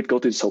would go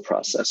through this whole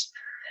process.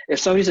 If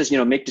somebody says,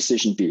 make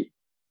decision B,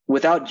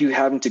 without you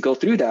having to go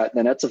through that,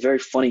 then that's a very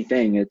funny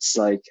thing. It's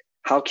like,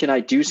 how can I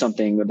do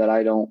something that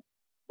I don't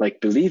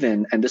believe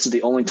in? And this is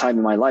the only time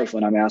in my life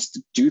when I'm asked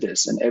to do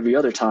this. And every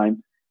other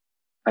time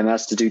I'm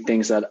asked to do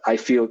things that I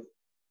feel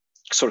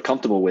sort of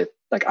comfortable with.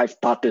 Like I've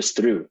thought this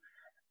through.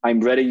 I'm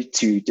ready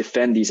to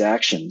defend these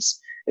actions.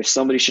 If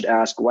somebody should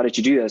ask, why did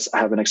you do this? I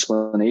have an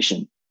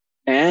explanation.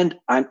 And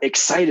I'm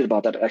excited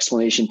about that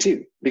explanation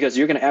too, because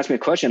you're going to ask me a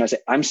question. I say,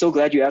 I'm so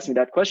glad you asked me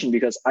that question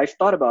because I've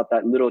thought about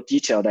that little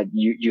detail that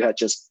you had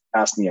just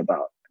asked me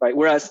about, right?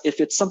 Whereas if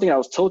it's something I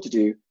was told to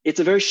do, it's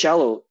a very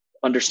shallow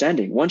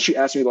understanding. Once you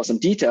ask me about some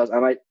details,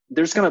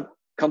 there's going to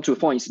come to a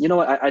point. You say, you know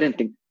what? I didn't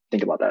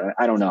think about that.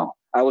 I don't know.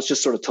 I was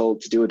just sort of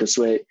told to do it this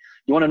way.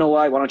 You want to know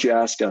why? Why don't you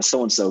ask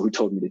so-and-so who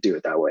told me to do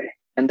it that way?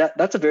 And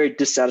that's a very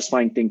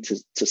dissatisfying thing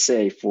to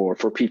say for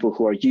people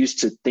who are used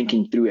to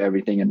thinking through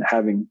everything and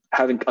having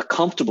a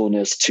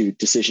comfortableness to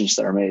decisions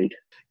that are made.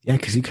 Yeah,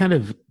 because you kind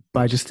of,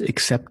 by just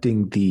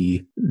accepting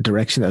the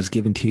direction that was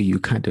given to you, you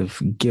kind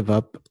of give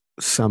up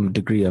some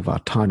degree of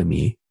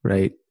autonomy,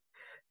 right?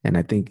 And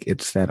I think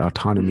it's that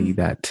autonomy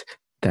that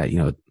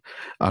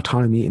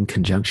autonomy in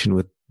conjunction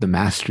with the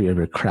mastery of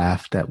your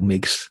craft that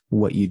makes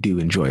what you do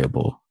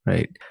enjoyable,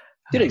 right?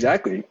 Dude,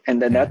 exactly.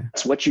 And then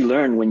that's what you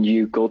learn when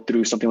you go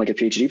through something like a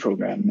PhD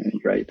program,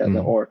 right?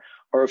 Or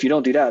if you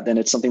don't do that, then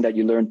it's something that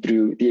you learn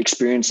through the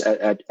experience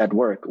at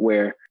work,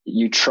 where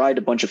you tried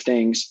a bunch of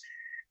things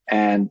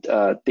and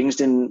things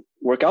didn't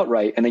work out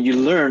right. And then you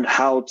learned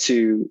how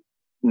to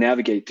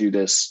navigate through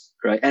this,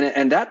 right?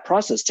 And that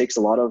process takes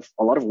a lot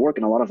of work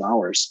and a lot of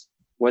hours,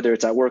 whether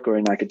it's at work or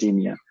in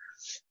academia.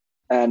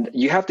 And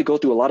you have to go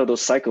through a lot of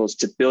those cycles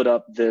to build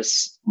up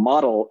this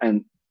model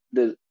and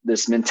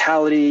this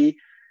mentality.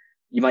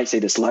 You might say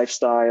this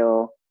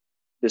lifestyle,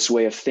 this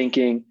way of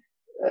thinking,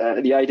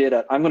 the idea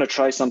that I'm going to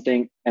try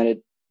something and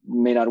it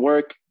may not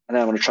work. And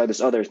then I'm going to try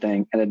this other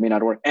thing and it may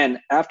not work. And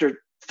after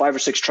 5 or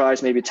 6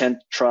 tries, maybe 10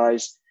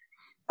 tries,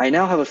 I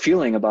now have a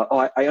feeling about,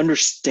 I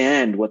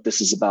understand what this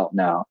is about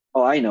now.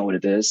 I know what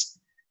it is.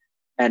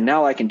 And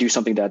now I can do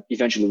something that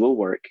eventually will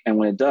work. And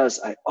when it does,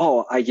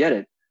 I get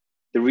it.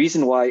 The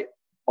reason why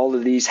all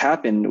of these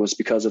happened was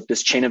because of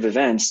this chain of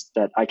events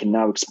that I can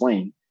now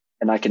explain.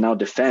 And I can now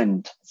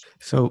defend.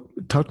 So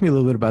talk to me a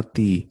little bit about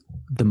the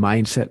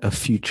mindset of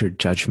future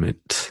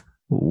judgment.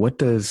 What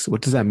does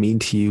that mean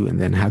to you?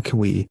 And then how can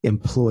we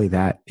employ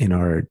that in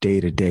our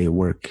day-to-day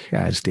work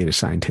as data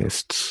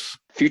scientists?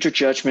 Future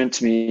judgment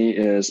to me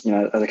is,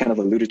 as I kind of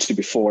alluded to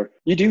before,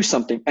 you do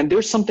something and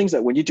there's some things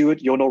that when you do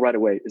it, you'll know right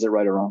away, is it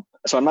right or wrong?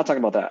 So I'm not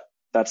talking about that.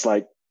 That's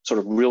like sort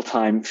of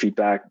real-time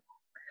feedback.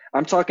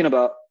 I'm talking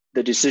about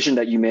the decision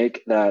that you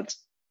make that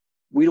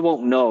we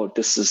won't know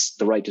this is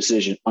the right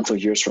decision until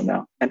years from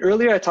now. And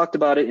earlier I talked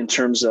about it in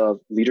terms of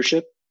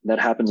leadership.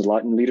 That happens a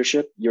lot in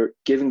leadership. You're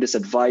giving this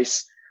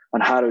advice on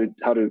how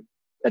to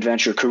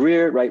advance your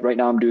career, right? Right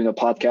now I'm doing a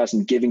podcast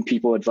and giving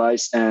people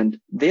advice, and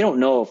they don't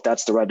know if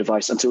that's the right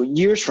advice until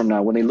years from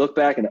now when they look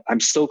back and I'm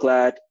so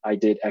glad I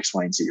did X,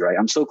 Y, and Z, right?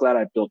 I'm so glad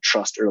I built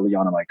trust early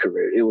on in my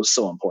career. It was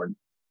so important.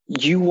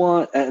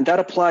 And that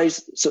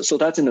applies. So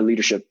that's in the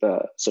leadership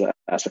sort of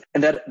aspect.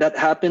 And that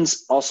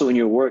happens also in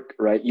your work,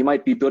 right? You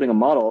might be building a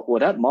model. Well,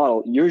 that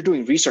model, you're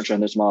doing research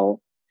on this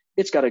model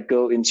it's got to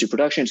go into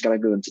production, it's got to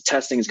go into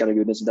testing, it's got to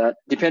go this and that.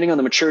 Depending on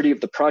the maturity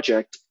of the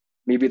project,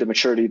 maybe the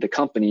maturity of the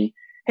company,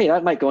 hey,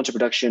 that might go into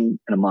production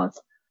in a month,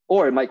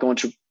 or it might go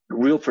into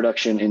real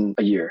production in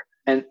a year.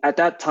 And at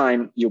that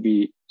time, you'll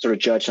be sort of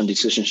judged on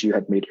decisions you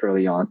had made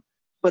early on.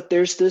 But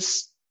there's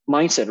this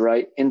mindset,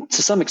 right? And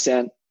to some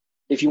extent,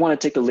 if you want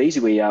to take the lazy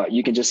way out,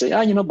 you can just say,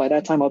 by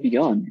that time I'll be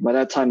gone. By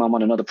that time I'm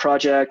on another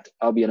project.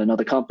 I'll be at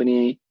another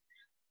company.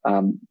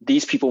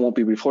 These people won't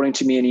be reporting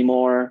to me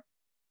anymore.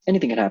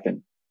 Anything can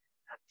happen.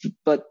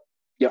 But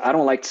I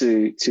don't like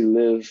to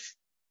live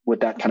with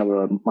that kind of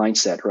a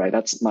mindset, right?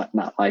 That's not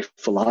my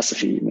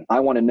philosophy.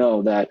 I want to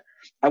know that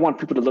I want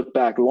people to look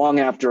back long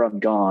after I'm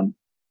gone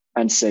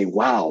and say,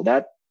 wow,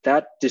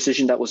 that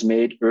decision that was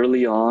made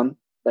early on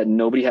that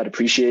nobody had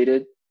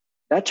appreciated,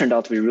 that turned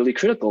out to be really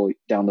critical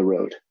down the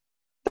road.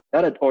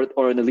 That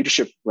or in the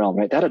leadership realm,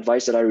 right? That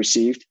advice that I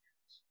received,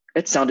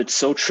 it sounded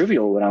so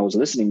trivial when I was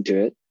listening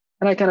to it,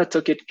 and I kind of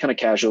took it kind of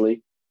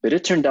casually, but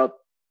it turned out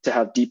to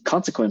have deep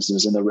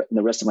consequences in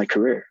the rest of my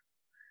career.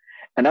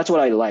 And that's what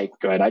I like,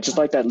 right? I just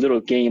like that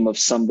little game of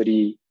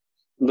somebody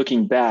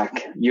looking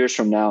back years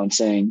from now and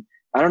saying,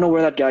 I don't know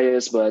where that guy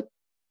is, but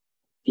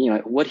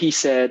what he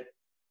said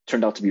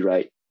turned out to be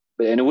right.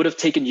 And it would have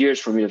taken years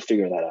for me to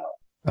figure that out.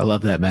 I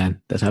love that,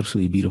 man. That's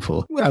absolutely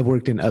beautiful. I've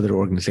worked in other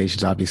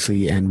organizations,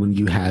 obviously. And when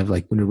you have,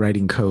 when you're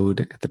writing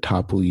code at the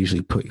top, we'll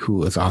usually put who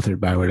was authored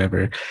by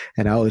whatever.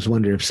 And I always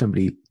wonder if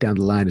somebody down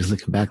the line is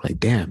looking back like,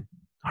 damn,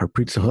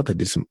 Harpreet Sahota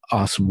did some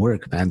awesome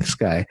work, man. This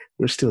guy,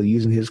 we're still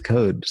using his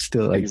code.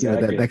 Still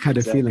exactly, that kind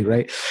of feeling,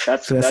 right?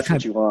 That's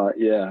what you want.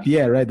 Yeah.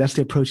 Yeah, right. That's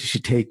the approach you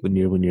should take when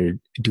you're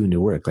doing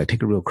your work. Like,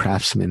 take a real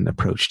craftsman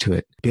approach to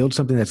it. Build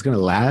something that's going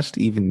to last,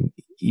 even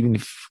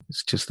if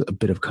it's just a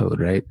bit of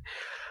code, right?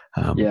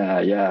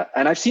 Yeah.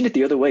 And I've seen it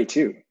the other way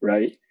too,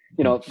 right?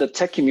 The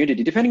tech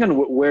community, depending on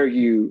where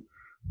you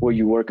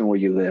work and where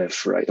you live,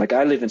 right? Like,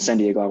 I live in San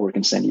Diego, I work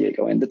in San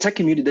Diego, and the tech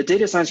community, the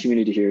data science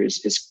community here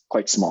is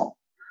quite small.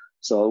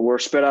 So we're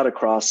spread out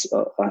across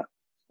a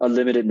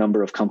limited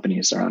number of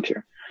companies around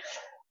here.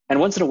 And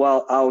once in a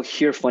while, I'll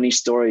hear funny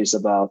stories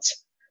about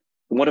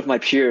one of my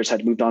peers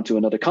had moved on to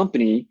another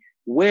company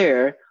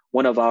where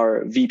one of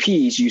our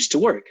VPs used to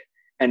work.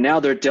 And now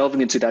they're delving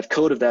into that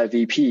code of that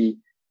VP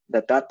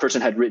that person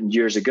had written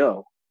years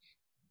ago.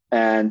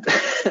 And,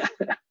 I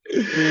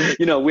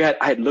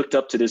had looked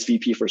up to this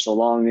VP for so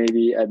long,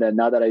 maybe. And then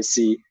now that I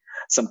see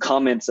some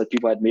comments that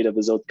people had made of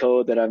his old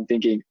code, that I'm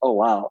thinking, oh,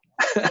 wow.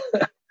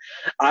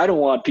 I don't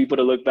want people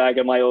to look back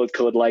at my old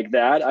code like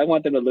that. I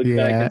want them to look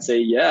back and say,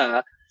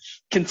 yeah,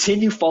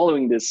 continue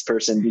following this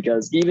person,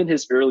 because even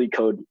his early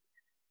code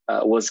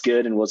was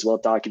good and was well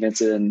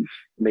documented and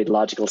made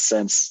logical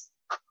sense.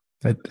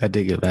 I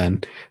dig it,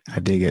 man. I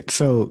dig it.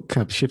 So,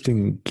 kind of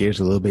shifting gears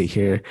a little bit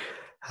here,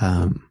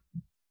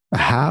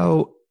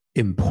 how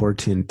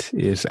important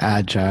is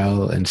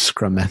Agile and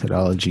Scrum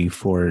methodology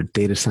for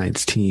data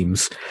science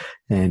teams,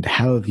 and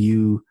how have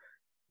you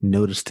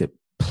noticed it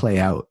play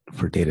out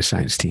for data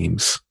science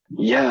teams?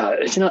 Yeah,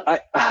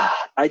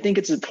 I think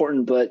it's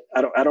important, but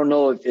I don't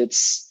know if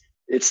it's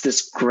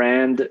this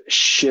grand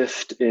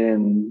shift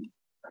in,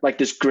 like,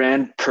 this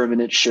grand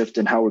permanent shift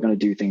in how we're going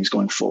to do things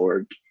going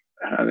forward.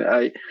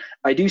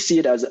 I do see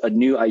it as a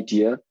new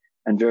idea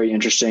and very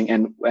interesting,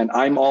 and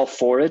I'm all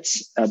for it.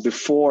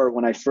 Before,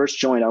 when I first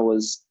joined, I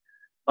was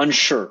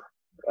unsure.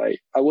 Right,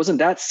 I wasn't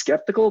that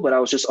skeptical, but I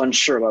was just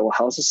unsure about, well,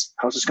 how's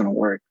this going to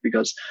work?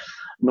 Because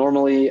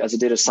normally, as a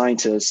data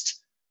scientist,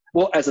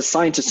 as a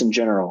scientist in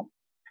general,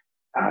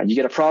 you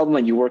get a problem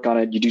and you work on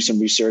it, you do some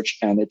research,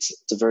 and it's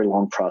a very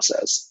long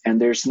process. And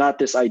there's not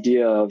this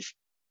idea of,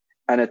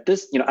 and at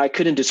this, I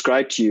couldn't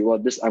describe to you,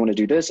 well, I want to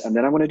do this, and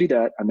then I want to do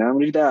that, and then I'm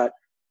going to do that.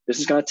 This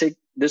is going to take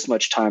this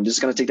much time. This is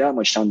going to take that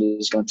much time.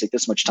 This is going to take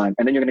this much time.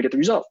 And then you're going to get the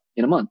result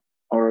in a month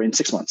or in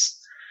 6 months,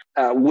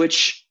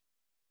 which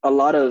a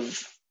lot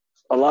of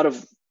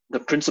the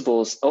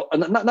principles, I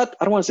don't want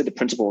to say the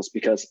principles,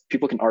 because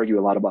people can argue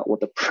a lot about what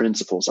the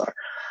principles are.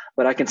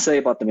 But I can say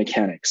about the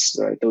mechanics,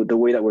 right? The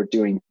way that we're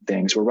doing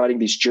things. We're writing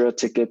these Jira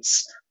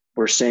tickets.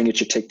 We're saying it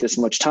should take this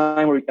much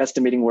time. We're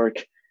estimating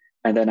work.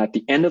 And then at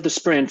the end of the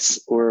sprints,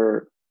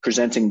 we're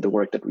presenting the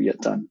work that we had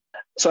done.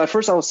 So at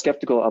first I was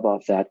skeptical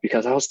about that,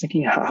 because I was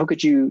thinking, how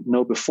could you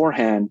know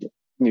beforehand?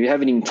 You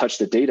haven't even touched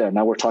the data.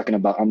 Now we're talking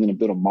about, I'm going to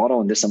build a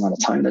model in this amount of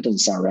time. That doesn't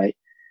sound right.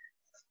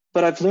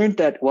 But I've learned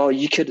that,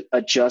 you could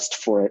adjust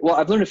for it. Well,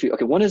 I've learned a few.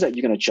 Okay, one is that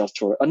you can adjust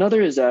for it.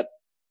 Another is that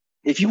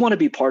if you want to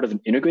be part of an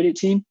integrated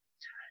team,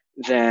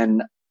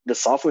 then the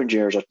software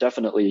engineers are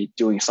definitely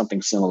doing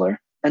something similar.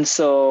 And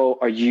so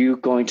are you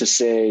going to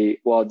say,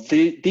 well,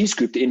 these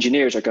group, the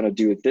engineers, are going to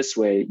do it this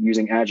way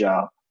using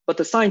Agile, but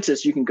the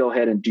scientists, you can go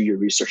ahead and do your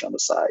research on the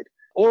side?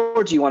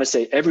 Or do you want to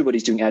say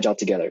everybody's doing Agile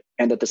together,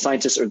 and that the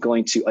scientists are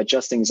going to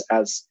adjust things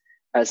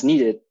as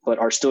needed, but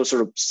are still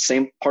sort of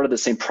part of the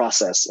same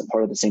process and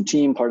part of the same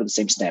team, part of the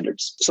same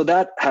standards? So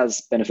that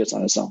has benefits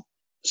on its own.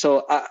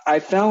 So I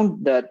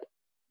found that,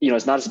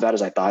 it's not as bad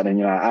as I thought.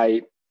 And,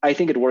 I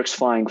think it works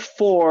fine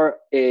for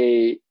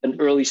an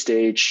early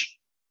stage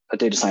a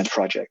data science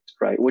project,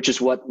 right? Which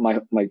is what my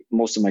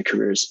most of my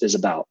career is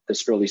about,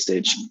 this early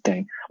stage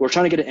thing. We're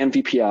trying to get an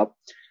MVP out.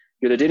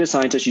 You're the data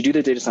scientist, you do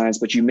the data science,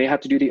 but you may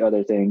have to do the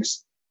other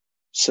things.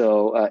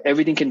 So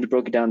everything can be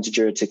broken down into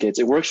Jira tickets.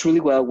 It works really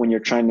well when you're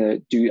trying to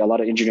do a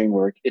lot of engineering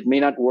work. It may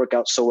not work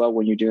out so well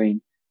when you're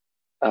doing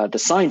the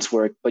science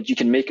work, but you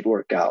can make it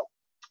work out,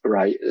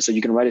 right? So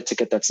you can write a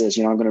ticket that says,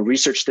 I'm going to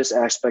research this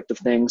aspect of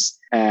things,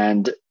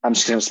 and I'm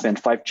just going to spend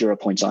 5 Jira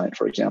points on it,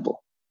 for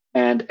example.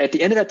 And at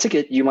the end of that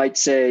ticket, you might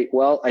say,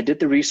 well, I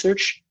did the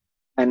research,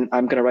 and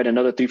I'm going to write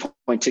another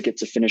 3-point ticket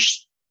to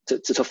finish,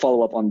 to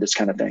follow up on this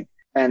kind of thing.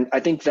 And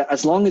I think that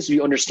as long as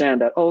you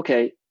understand that,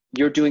 okay,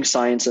 you're doing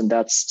science and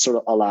that's sort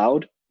of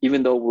allowed,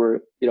 even though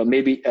we're,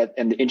 maybe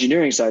in the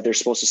engineering side, they're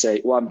supposed to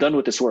say, well, I'm done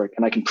with this work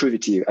and I can prove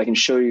it to you. I can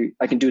show you,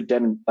 I can do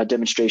a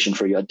demonstration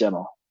for you, a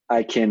demo.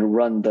 I can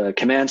run the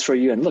commands for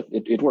you and look,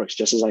 it works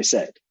just as I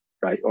said,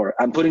 right? Or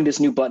I'm putting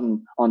this new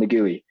button on the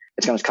GUI.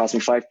 It's going to cost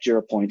me 5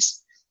 Jira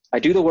points. I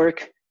do the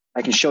work.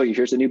 I can show you,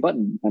 here's the new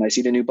button. And I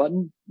see the new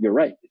button. You're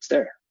right. It's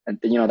there. And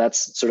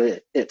that's sort of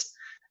it.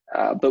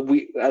 But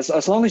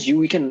as long as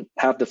we can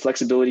have the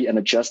flexibility and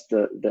adjust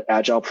the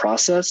agile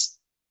process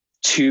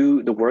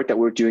to the work that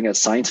we're doing as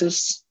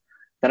scientists,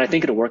 then I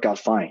think it'll work out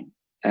fine.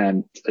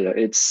 And to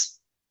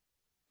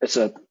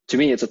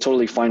me, it's a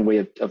totally fine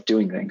way of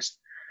doing things.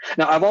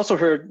 Now, I've also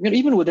heard,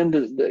 even within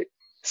the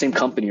same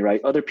company, right?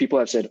 Other people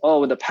have said,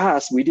 oh, in the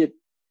past we did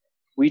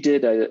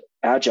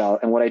agile.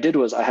 And what I did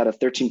was I had a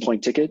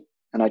 13-point ticket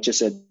and I just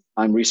said,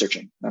 I'm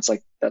researching. That's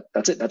it.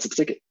 That's a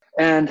ticket.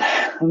 And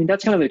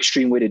that's kind of an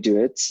extreme way to do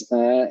it.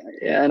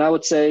 And I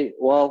would say,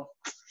 well,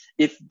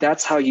 if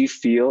that's how you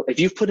feel, if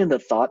you've put in the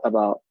thought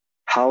about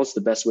how's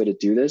the best way to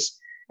do this,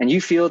 and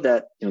you feel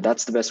that,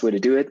 that's the best way to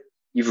do it,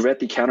 you've read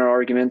the counter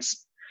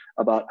arguments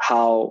about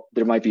how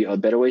there might be a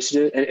better ways to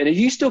do it. And if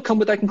you still come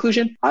with that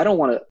conclusion, I don't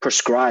want to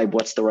prescribe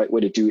what's the right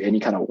way to do any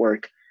kind of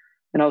work.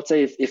 And I would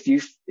say if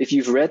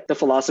you've read the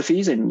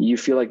philosophies and you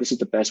feel like this is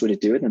the best way to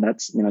do it, then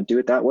that's, do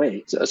it that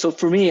way. So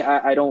for me,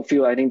 I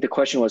think the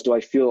question was, do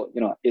I feel,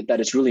 that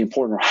it's really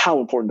important, or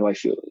how important do I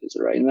feel it is,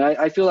 right? And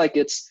I feel like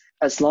it's,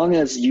 as long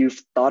as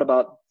you've thought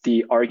about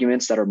the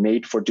arguments that are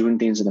made for doing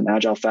things in an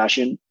agile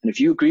fashion, and if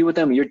you agree with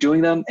them, you're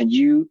doing them and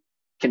you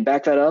can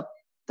back that up,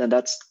 then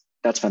that's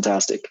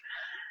fantastic.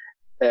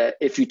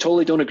 If you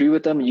totally don't agree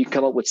with them, you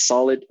come up with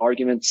solid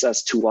arguments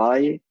as to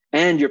why,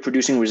 and you're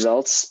producing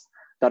results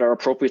that are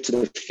appropriate to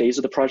the phase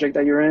of the project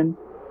that you're in,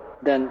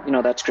 then,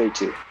 that's great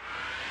too.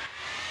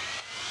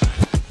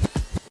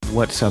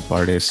 What's up,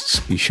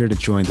 artists? Be sure to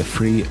join the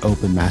free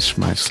open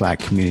mastermind Slack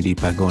community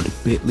by going to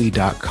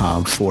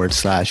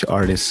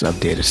bit.ly/artists of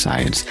data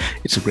science.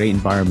 It's a great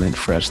environment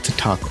for us to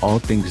talk all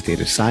things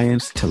data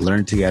science, to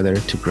learn together,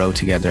 to grow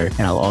together.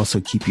 And I'll also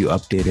keep you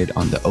updated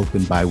on the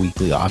open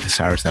bi-weekly office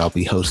hours that I'll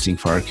be hosting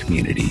for our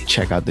community.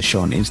 Check out the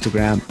show on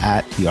Instagram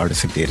at the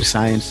Artists of Data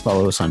Science.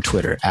 Follow us on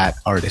Twitter at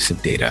Artists of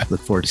Data.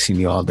 Look forward to seeing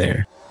you all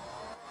there.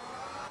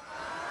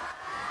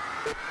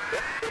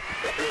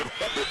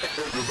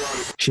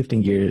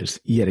 Shifting gears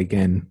yet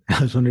again, I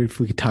was wondering if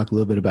we could talk a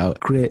little bit about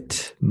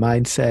grit,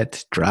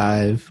 mindset,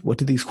 drive. What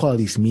do these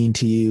qualities mean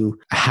to you?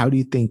 How do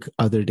you think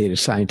other data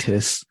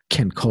scientists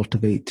can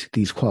cultivate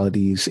these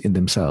qualities in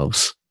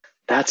themselves?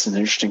 That's an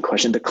interesting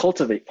question. The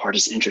cultivate part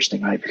is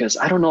interesting, right? Because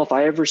I don't know if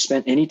I ever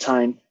spent any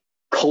time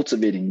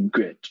cultivating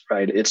grit,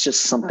 right? It's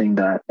just something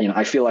that,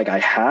 I feel like I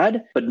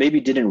had, but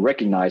maybe didn't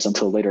recognize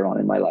until later on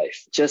in my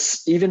life.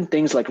 Just even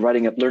things like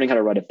learning how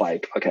to ride a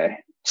bike. Okay.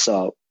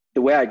 So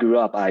the way I grew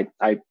up, I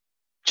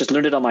just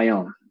learned it on my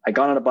own. I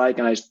got on a bike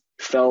and I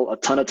fell a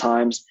ton of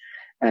times.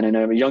 And in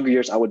my younger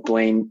years, I would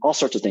blame all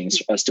sorts of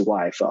things as to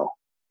why I fell.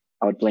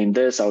 I would blame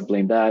this, I would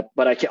blame that,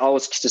 but I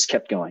always just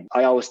kept going.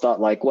 I always thought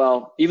like,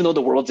 well, even though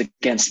the world's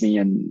against me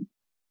and,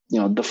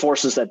 the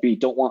forces that be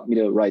don't want me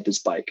to ride this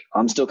bike,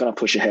 I'm still going to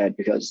push ahead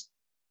because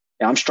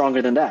I'm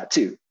stronger than that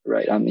too,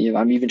 right? I'm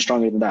even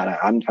stronger than that.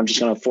 I'm just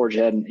going to forge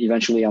ahead and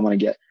eventually I'm going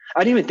to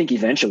I didn't even think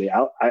eventually.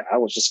 I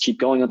would just keep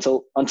going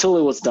until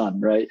it was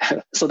done, right?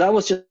 So that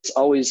was just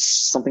always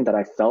something that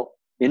I felt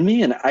in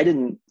me. And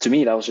to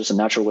me, that was just a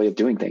natural way of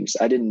doing things.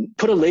 I didn't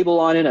put a label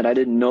on it and I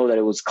didn't know that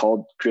it was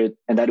called grit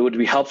and that it would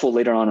be helpful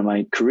later on in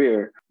my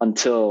career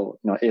until,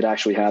 it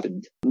actually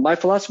happened. My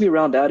philosophy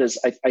around that is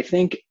I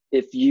think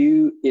if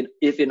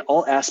in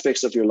all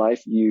aspects of your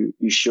life, you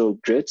show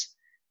grit,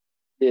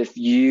 if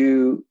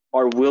you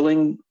are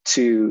willing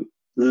to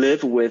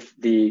live with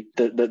the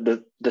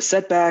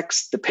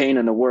setbacks, the pain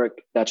and the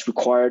work that's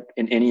required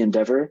in any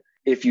endeavor,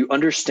 if you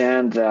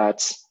understand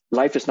that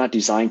life is not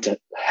designed to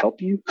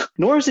help you,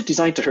 nor is it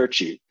designed to hurt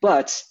you,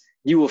 but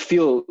you will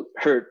feel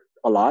hurt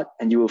a lot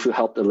and you will feel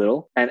helped a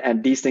little.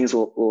 And these things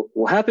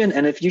will happen.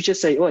 And if you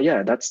just say, oh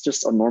yeah, that's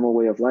just a normal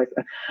way of life.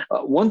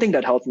 One thing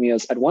that helped me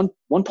is at one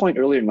point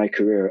earlier in my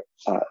career,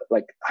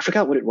 I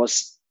forgot what it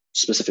was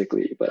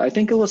specifically, but I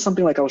think it was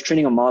something like I was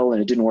training a model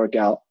and it didn't work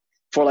out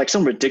for like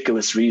some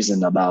ridiculous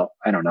reason about,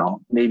 I don't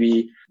know,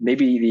 maybe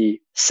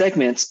the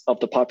segments of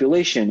the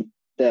population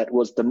that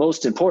was the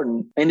most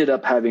important ended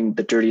up having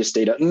the dirtiest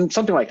data,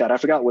 something like that. I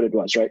forgot what it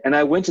was, right? And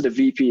I went to the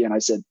VP and I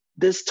said,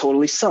 this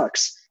totally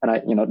sucks.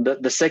 And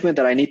the segment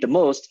that I need the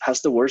most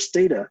has the worst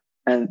data.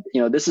 And,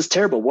 this is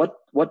terrible.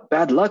 What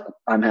bad luck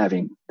I'm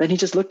having. Then he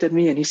just looked at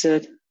me and he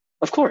said,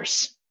 of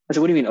course. I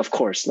said, what do you mean? Of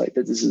course? Like,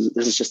 this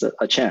is just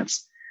a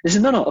chance. He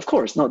said, no, of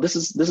course. No, this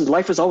is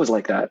life is always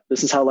like that.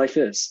 This is how life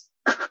is.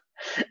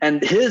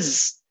 And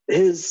his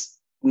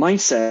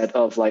mindset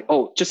of like,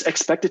 oh, just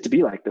expect it to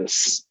be like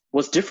this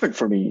was different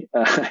for me.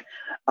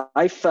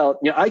 I felt,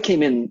 I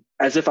came in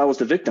as if I was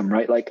the victim,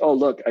 right? Like, oh,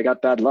 look, I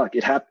got bad luck.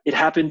 It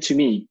happened to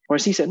me.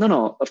 Whereas he said,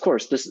 no, of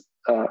course, this,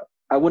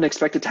 I wouldn't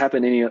expect it to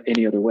happen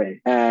any other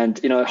way.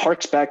 And, it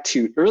harks back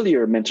to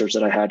earlier mentors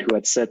that I had who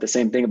had said the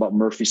same thing about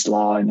Murphy's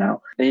Law and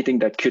how anything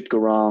that could go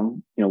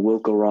wrong, will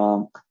go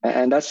wrong.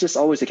 And that's just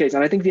always the case.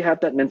 And I think they have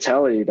that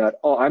mentality that,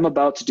 oh, I'm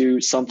about to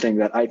do something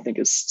that I think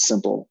is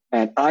simple.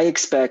 And I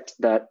expect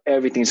that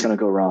everything's going to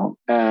go wrong.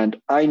 And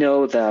I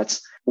know that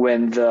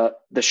when the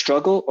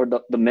struggle or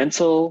the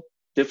mental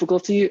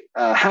difficulty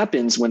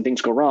happens when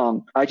things go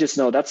wrong, I just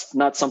know that's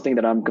not something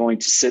that I'm going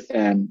to sit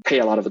and pay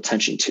a lot of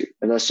attention to.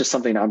 And that's just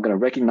something that I'm going to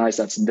recognize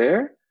that's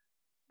there,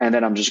 and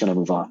then I'm just going to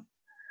move on.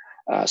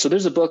 So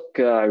there's a book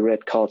I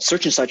read called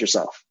Search Inside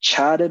Yourself.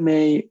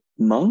 Chadame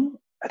Mung,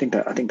 I think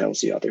that was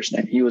the author's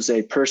name. He was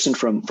a person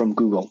from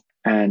Google,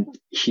 and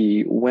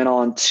he went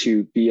on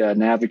to be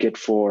an advocate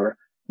for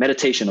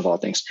meditation of all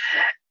things.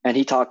 And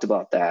he talked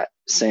about that,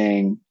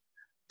 saying,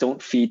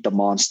 don't feed the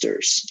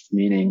monsters,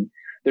 meaning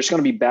there's going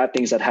to be bad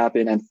things that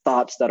happen and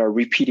thoughts that are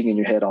repeating in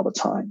your head all the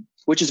time,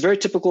 which is very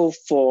typical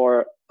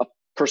for a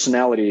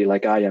personality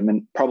like I am,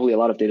 and probably a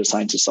lot of data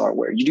scientists are,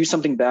 where you do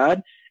something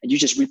bad and you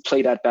just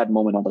replay that bad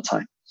moment all the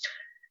time.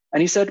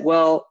 And he said,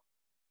 well,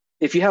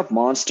 if you have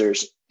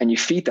monsters and you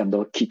feed them,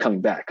 they'll keep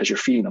coming back because you're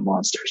feeding the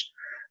monsters.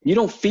 You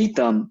don't feed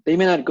them, they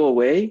may not go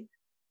away,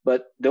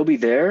 but they'll be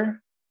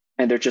there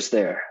and they're just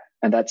there.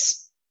 And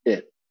that's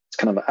it. It's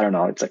kind of, I don't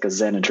know, it's like a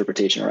Zen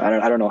interpretation, or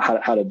I don't know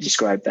how to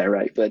describe that,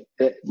 right? But,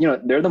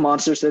 they're the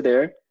monsters, they're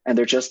there, and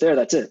they're just there,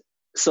 that's it.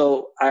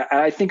 So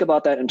I think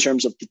about that in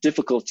terms of the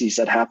difficulties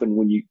that happen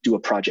when you do a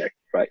project,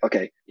 right?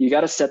 Okay, you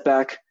got a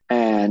setback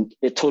and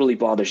it totally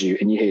bothers you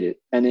and you hate it.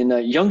 And in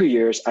the younger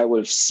years, I would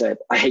have said,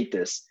 I hate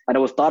this. And I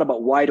would have thought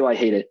about, why do I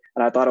hate it?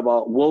 And I thought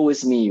about, woe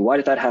is me. Why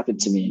did that happen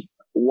to me?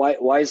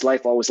 Why is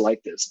life always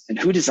like this? And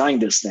who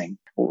designed this thing?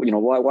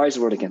 Why is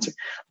the world against it?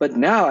 But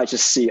now I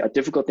just see a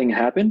difficult thing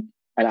happen,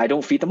 and I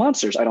don't feed the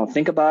monsters. I don't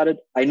think about it.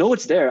 I know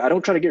it's there. I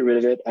don't try to get rid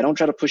of it. I don't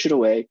try to push it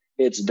away.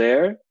 It's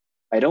there.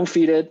 I don't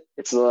feed it.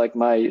 It's like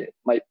my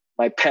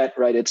pet,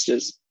 right? It's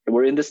just,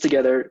 we're in this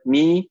together.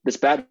 Me, this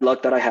bad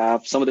luck that I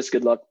have, some of this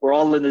good luck, we're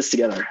all in this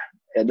together.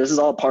 And this is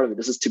all part of it.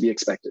 This is to be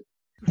expected.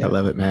 I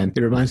love it, man.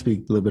 It reminds me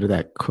a little bit of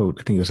that quote.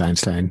 I think it was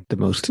Einstein. The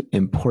most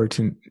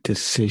important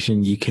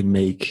decision you can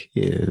make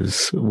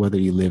is whether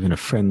you live in a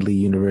friendly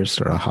universe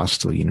or a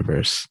hostile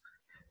universe.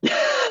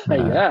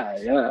 Yeah.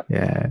 So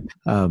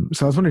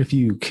I was wondering if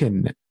you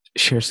can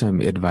share some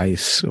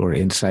advice or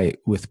insight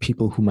with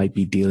people who might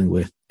be dealing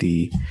with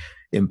the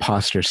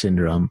imposter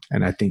syndrome.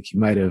 And I think you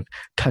might have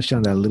touched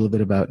on that a little bit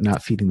about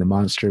not feeding the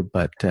monster,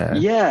 but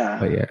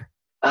yeah.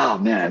 Oh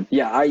man.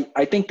 Yeah.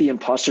 I think the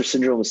imposter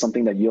syndrome is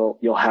something that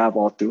you'll have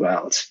all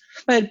throughout.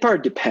 And it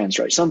part depends,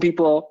 right? Some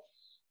people,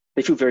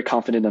 they feel very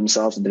confident in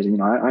themselves and they,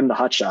 I'm the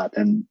hot shot,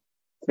 and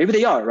maybe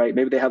they are, right?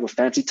 Maybe they have a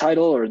fancy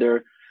title, or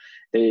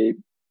they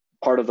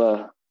part of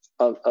a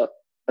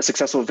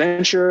successful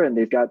venture and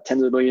they've got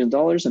tens of millions of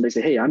dollars, and they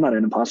say, hey, I'm not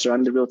an imposter.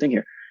 I'm the real thing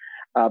here.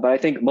 But I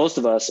think most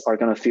of us are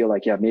going to feel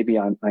like, yeah, maybe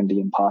I'm the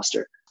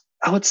imposter.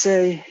 I would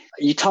say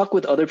you talk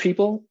with other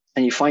people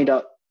and you find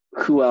out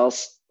who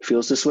else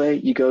feels this way.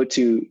 You go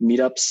to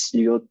meetups,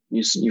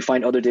 you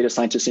find other data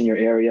scientists in your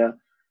area,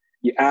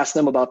 you ask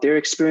them about their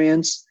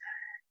experience,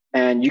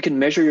 and you can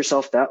measure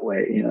yourself that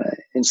way.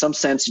 In some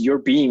sense, you're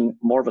being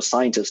more of a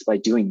scientist by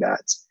doing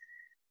that.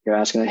 You're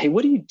asking, hey,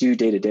 what do you do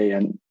day to day?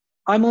 And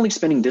I'm only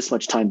spending this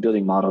much time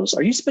building models.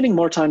 Are you spending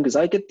more time? Because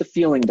I get the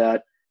feeling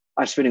that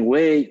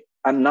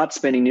I'm not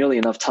spending nearly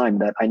enough time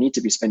that I need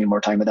to be spending more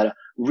time, and that a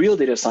real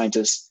data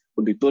scientist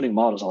would be building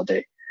models all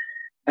day.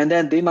 And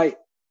then they might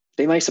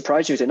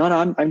surprise you and say, no,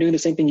 I'm doing the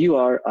same thing you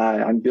are.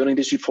 I'm building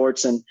these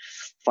reports and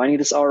finding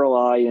this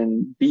ROI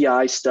and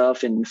BI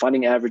stuff and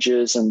finding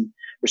averages and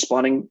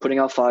responding, putting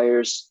out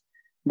fires.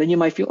 Then you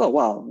might feel, oh,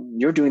 wow,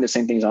 you're doing the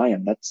same things I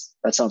am.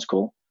 That sounds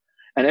cool.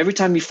 And every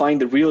time you find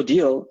the real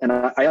deal, and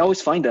I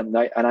always find them,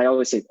 and I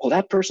always say, oh,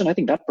 that person, I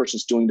think that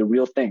person's doing the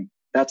real thing.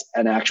 That's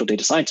an actual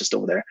data scientist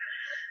over there.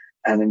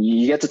 And then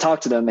you get to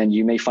talk to them and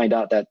you may find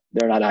out that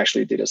they're not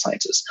actually a data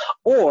scientist.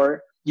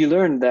 Or you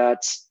learn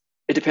that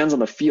it depends on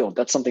the field.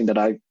 That's something that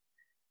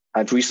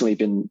I've recently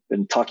been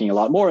talking a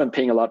lot more and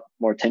paying a lot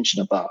more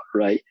attention about,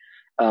 right?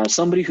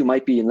 somebody who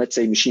might be in, let's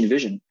say, machine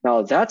vision.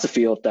 Now that's a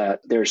field that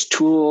there's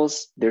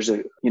tools, there's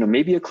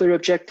maybe a clear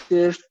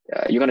objective.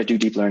 You're going to do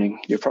deep learning.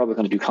 You're probably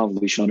going to do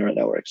convolutional neural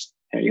networks.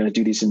 You're going to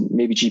do these in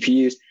maybe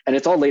GPUs, and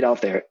it's all laid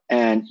out there.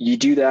 And you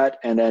do that,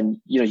 and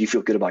then you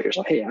feel good about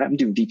yourself. Hey, I'm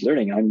doing deep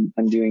learning.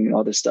 I'm doing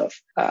all this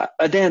stuff.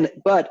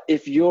 But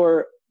if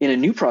you're in a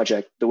new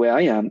project, the way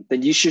I am,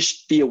 then you should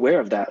be aware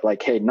of that.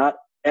 Like, hey, not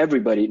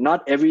everybody,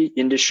 not every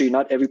industry,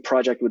 not every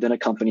project within a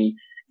company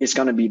is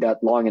going to be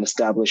that long and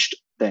established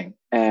thing.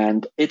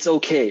 And it's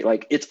okay.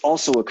 Like, it's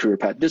also a career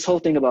path. This whole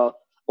thing about,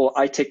 well,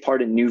 I take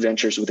part in new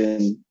ventures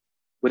within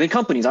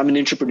companies. I'm an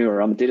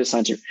entrepreneur. I'm a data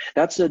scientist.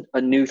 That's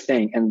a new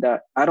thing. And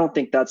that, I don't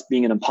think that's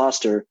being an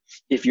imposter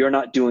if you're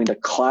not doing the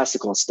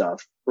classical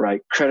stuff,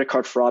 right? Credit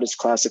card fraud is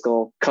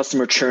classical.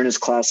 Customer churn is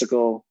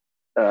classical.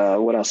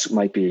 What else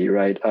might be,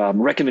 right?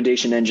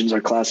 Recommendation engines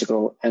are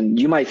classical. And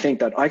you might think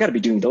that I got to be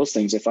doing those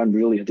things if I'm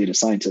really a data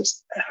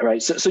scientist,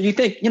 right? So you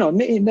think,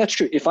 that's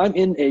true. If I'm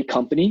in a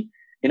company,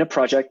 in a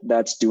project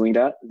that's doing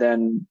that,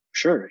 then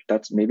sure,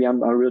 maybe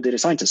I'm a real data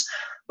scientist.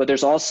 But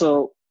there's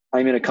also,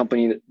 I'm in a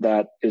company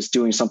that is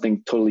doing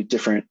something totally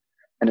different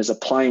and is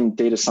applying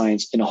data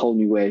science in a whole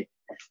new way.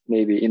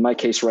 Maybe in my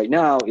case right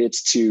now,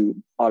 it's to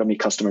automate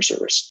customer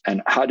service.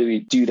 And how do we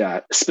do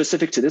that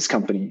specific to this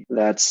company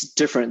that's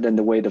different than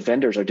the way the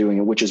vendors are doing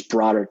it, which is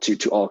broader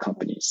to all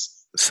companies?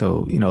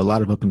 So, a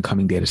lot of up and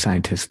coming data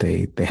scientists,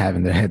 they have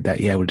in their head that,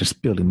 we're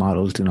just building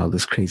models, doing all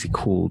this crazy,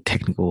 cool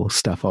technical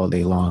stuff all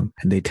day long.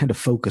 And they tend to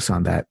focus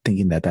on that,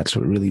 thinking that that's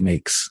what really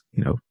makes,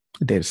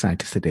 a data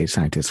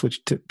scientist,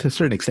 which to a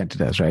certain extent it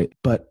does, right?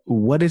 But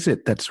what is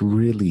it that's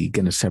really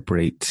going to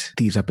separate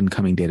these up and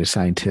coming data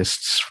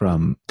scientists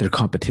from their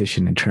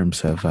competition in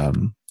terms of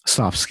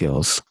soft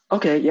skills?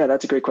 Okay, yeah,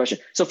 that's a great question.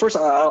 So first,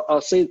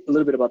 I'll say a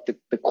little bit about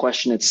the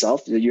question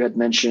itself. You had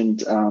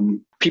mentioned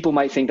people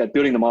might think that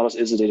building the models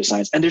is a data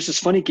science. And there's this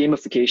funny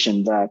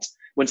gamification that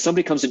when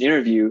somebody comes to an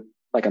interview,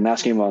 like I'm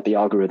asking about the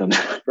algorithm,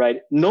 right?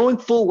 Knowing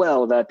full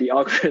well that the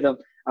algorithm,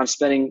 I'm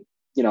spending,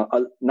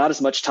 not as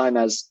much time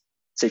as,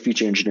 say,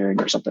 feature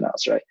engineering or something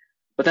else, right?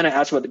 But then I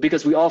ask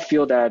because we all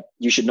feel that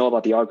you should know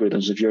about the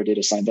algorithms if you're a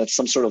data scientist. That's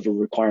some sort of a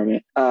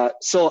requirement.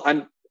 So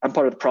I'm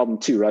part of the problem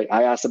too, right?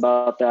 I asked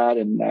about that,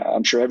 and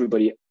I'm sure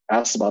everybody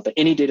asks about that.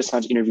 Any data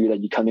science interview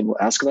that you come in will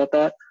ask about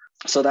that.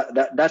 So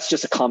that's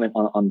just a comment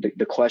on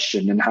the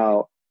question and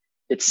how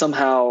it's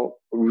somehow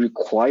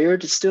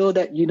required still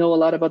that you know a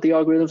lot about the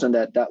algorithms and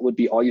that would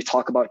be all you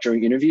talk about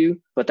during interview,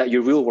 but that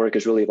your real work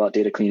is really about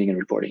data cleaning and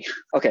reporting.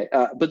 Okay,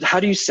 but how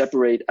do you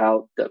separate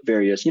out the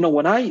various?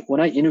 When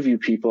I interview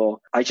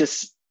people, I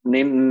just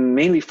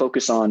mainly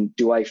focus on,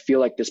 do I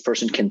feel like this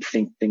person can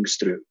think things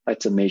through?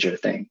 That's a major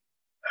thing.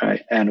 All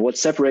right, and what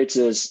separates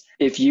is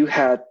if you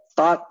had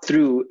thought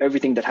through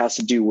everything that has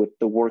to do with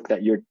the work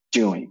that you're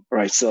doing,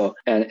 right? So,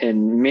 and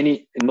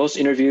in most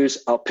interviews,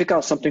 I'll pick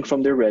out something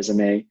from their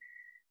resume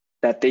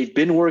that they've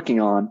been working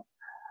on.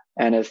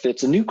 And if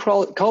it's a new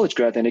college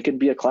grad, then it could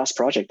be a class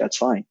project. That's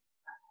fine.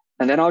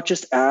 And then I'll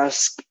just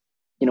ask,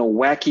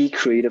 wacky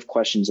creative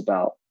questions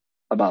about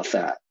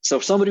that. So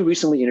if somebody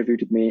recently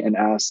interviewed with me and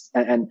asked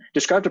and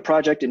described a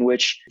project in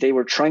which they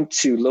were trying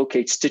to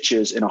locate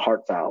stitches in a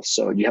heart valve.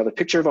 So you have a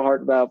picture of a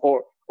heart valve,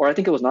 or I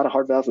think it was not a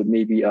heart valve, but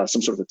maybe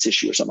some sort of a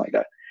tissue or something like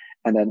that.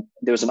 And then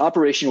there was an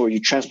operation where you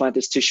transplant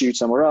this tissue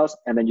somewhere else,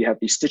 and then you have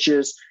these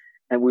stitches.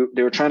 And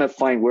they were trying to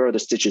find where are the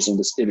stitches in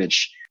this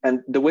image. And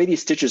the way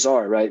these stitches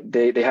are, right,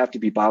 they have to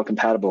be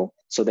biocompatible.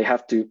 So they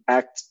have to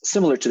act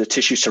similar to the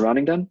tissue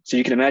surrounding them. So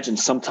you can imagine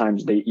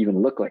sometimes they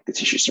even look like the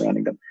tissue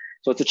surrounding them.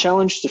 So it's a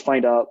challenge to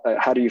find out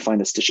how do you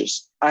find the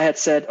stitches. I had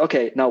said,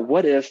 okay, now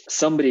what if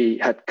somebody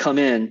had come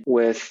in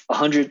with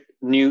 100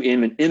 new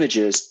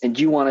images and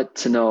you wanted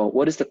to know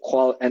what is the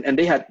quality, and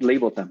they had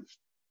labeled them.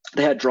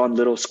 They had drawn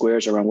little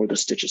squares around where the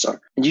stitches are.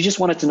 And you just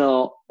wanted to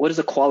know what is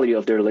the quality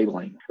of their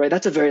labeling, right?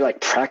 That's a very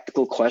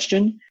practical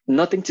question,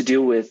 nothing to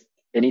do with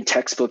any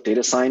textbook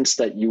data science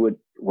that you would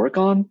work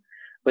on,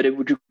 but it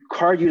would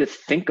require you to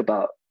think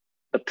about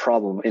the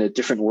problem in a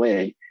different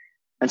way.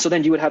 And so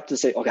then you would have to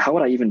say, okay, how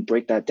would I even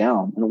break that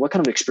down? And what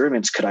kind of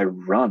experiments could I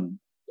run?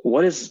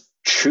 What is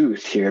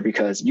truth here?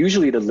 Because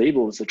usually the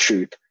label is the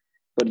truth,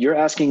 but you're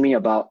asking me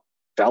about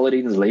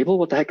validating the label?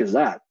 What the heck is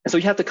that? And so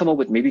you have to come up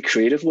with maybe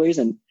creative ways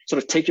and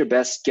sort of take your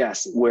best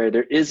guess where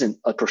there isn't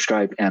a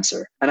prescribed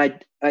answer. And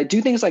I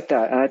do things like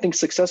that. And I think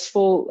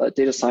successful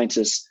data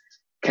scientists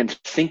can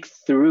think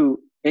through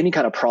any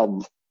kind of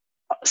problem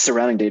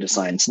surrounding data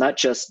science, not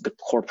just the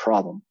core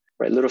problem,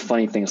 right? Little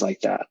funny things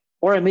like that.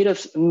 Or I may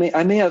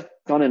have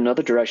gone in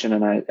another direction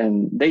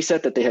and they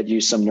said that they had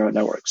used some neural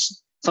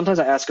networks. Sometimes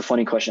I ask a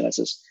funny question that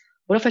says,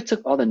 what if I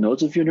took all the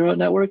nodes of your neural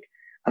network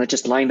and I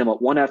just lined them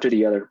up one after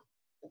the other?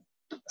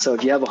 So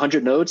if you have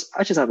 100 nodes,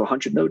 I just have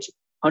 100 nodes,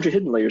 100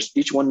 hidden layers,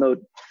 each one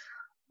node.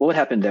 What would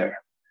happen there?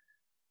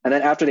 And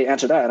then after they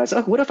answer that, and I said,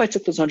 okay, what if I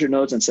took those 100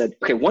 nodes and said,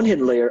 okay, one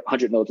hidden layer,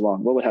 100 nodes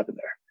long, what would happen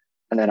there?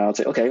 And then I would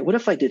say, okay, what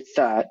if I did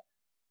that?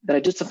 Then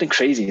I did something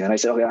crazy. And I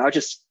said, okay, I'll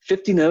just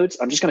 50 nodes,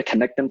 I'm just going to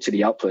connect them to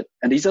the output.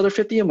 And these other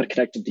 50, I'm going to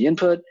connect to the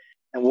input.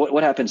 And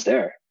what happens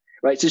there?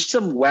 Right? So just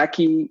some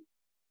wacky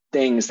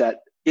things that,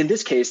 in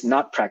this case,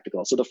 not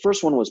practical. So the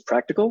first one was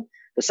practical.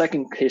 The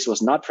second case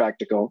was not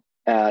practical,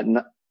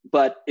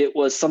 but it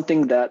was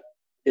something that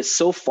is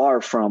so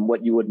far from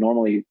what you would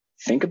normally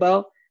think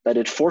about that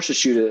it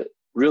forces you to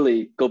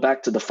really go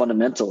back to the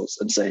fundamentals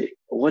and say,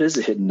 what is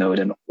a hidden node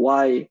and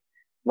why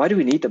do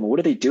we need them? What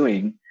are they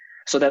doing?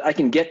 So that I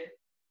can get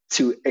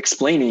to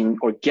explaining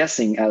or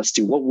guessing as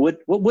to what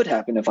would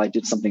happen if I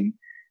did something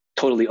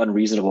totally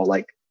unreasonable,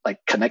 like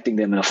connecting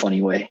them in a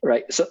funny way,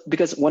 right? So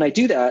because when I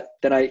do that,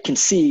 then I can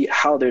see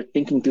how they're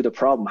thinking through the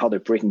problem, how they're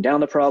breaking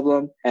down the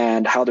problem,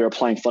 and how they're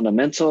applying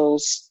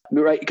fundamentals,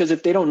 right? Because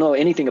if they don't know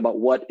anything about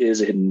what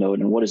is a hidden node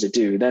and what does it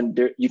do, then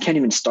you can't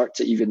even start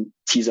to even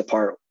tease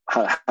apart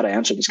how to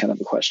answer this kind of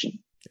a question.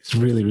 It's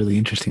really, really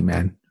interesting,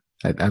 man.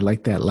 I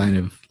like that line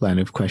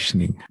of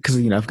questioning, because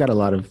I've got a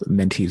lot of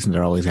mentees and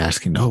they're always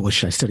asking, "Oh, what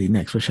should I study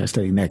next? What should I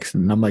study next?"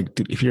 And I'm like,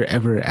 dude, if you're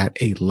ever at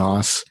a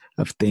loss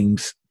of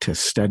things to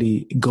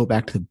study, go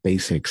back to the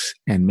basics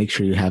and make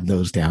sure you have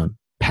those down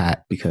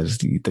pat, because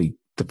the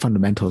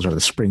fundamentals are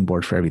the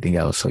springboard for everything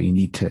else. So you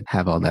need to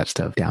have all that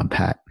stuff down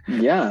pat.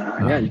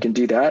 Yeah, you can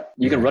do that.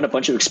 You can run a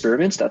bunch of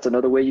experiments. That's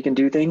another way you can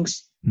do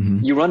things.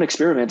 Mm-hmm. You run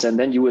experiments, and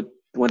then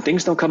when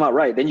things don't come out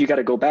right, then you got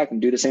to go back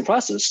and do the same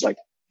process. Like,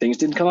 things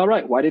didn't come out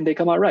right. Why didn't they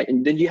come out right?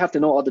 And then you have to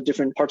know all the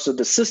different parts of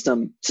the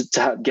system to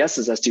have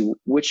guesses as to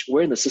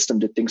where in the system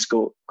did things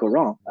go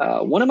wrong.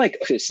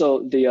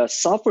 So the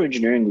software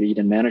engineering lead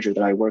and manager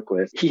that I work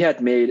with, he had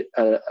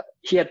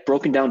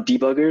broken down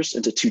debuggers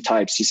into two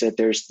types. He said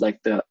there's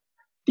like the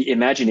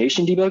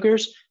imagination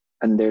debuggers,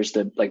 and there's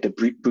the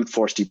brute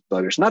force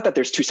debuggers. Not that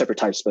there's two separate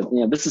types, but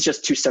this is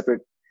just two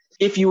separate.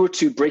 If you were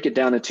to break it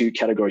down into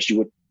categories, you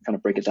would kind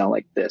of break it down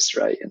like this,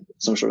 right? In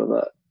some sort of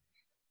a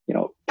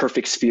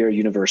perfect sphere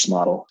universe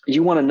model.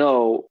 You want to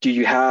know, do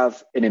you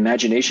have an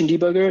imagination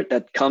debugger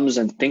that comes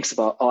and thinks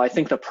about, I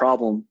think the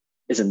problem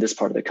is in this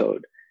part of the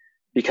code,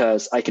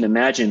 because I can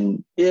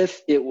imagine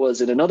if it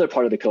was in another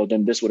part of the code,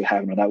 then this would have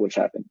happened or that would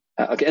have happened.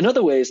 Okay. In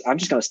other ways, I'm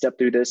just going to step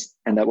through this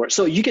and that works.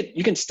 So you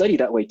can study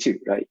that way too,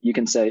 right? You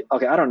can say,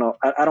 okay, I don't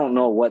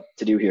know what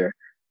to do here,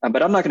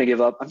 but I'm not going to give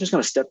up. I'm just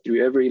going to step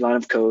through every line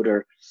of code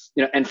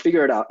and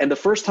figure it out. And the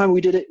first time we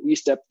did it, we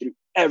stepped through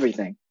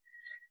everything.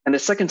 And the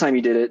second time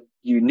you did it,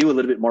 you knew a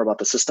little bit more about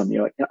the system.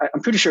 You're like,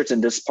 I'm pretty sure it's in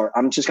this part.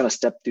 I'm just going to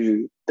step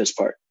through this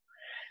part,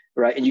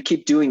 right? And you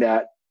keep doing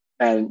that,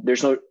 and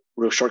there's no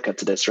real shortcut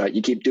to this, right?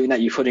 You keep doing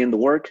that. You put in the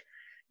work,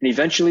 and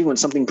eventually, when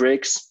something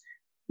breaks,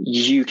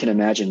 you can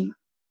imagine.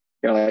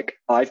 You're like,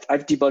 I've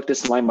debugged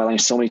this line by line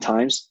so many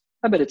times.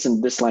 I bet it's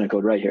in this line of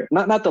code right here.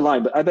 Not the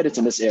line, but I bet it's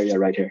in this area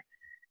right here.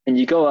 And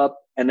you go up,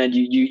 and then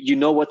you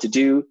know what to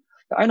do.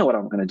 I know what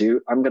I'm going to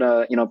do. I'm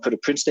going to put a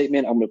print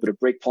statement. I'm going to put a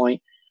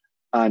breakpoint.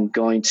 I'm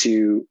going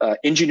to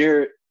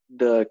engineer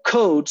the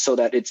code so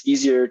that it's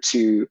easier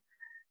to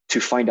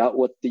find out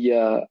what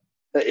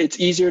it's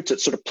easier to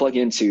sort of plug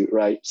into,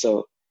 right?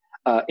 So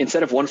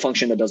instead of one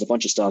function that does a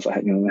bunch of stuff, I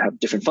have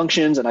different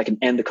functions, and I can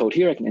end the code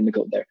here, I can end the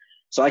code there.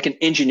 So I can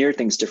engineer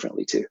things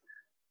differently too.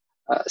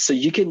 So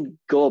you can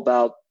go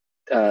about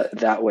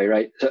that way,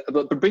 right?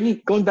 But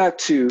going back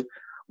to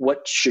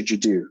what should you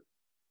do,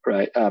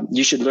 right?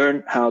 You should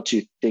learn how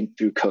to think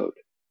through code.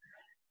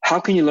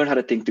 How can you learn how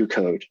to think through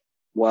code?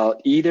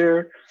 Well,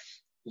 either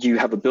you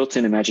have a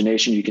built-in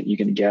imagination, you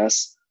can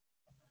guess,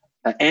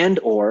 and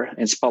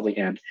it's probably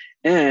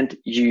and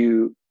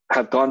you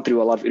have gone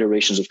through a lot of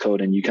iterations of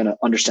code, and you kind of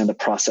understand the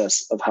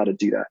process of how to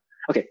do that.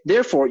 Okay,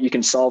 therefore, you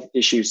can solve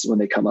issues when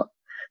they come up.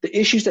 The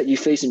issues that you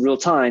face in real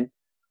time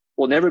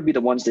will never be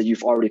the ones that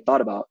you've already thought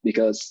about,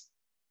 because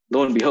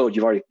lo and behold,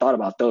 you've already thought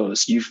about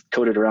those. You've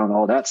coded around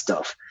all that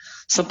stuff.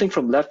 Something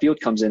from left field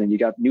comes in, and you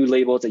got new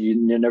labels that you've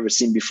never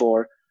seen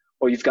before.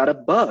 Or you've got a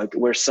bug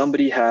where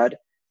somebody had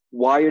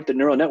wired the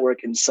neural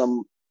network in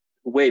some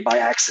way by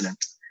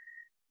accident.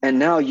 And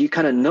now you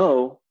kind of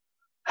know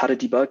how to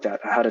debug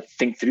that, how to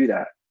think through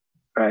that,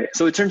 right?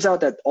 So it turns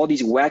out that all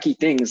these wacky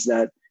things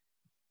that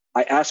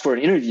I ask for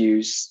in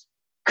interviews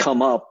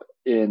come up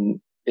in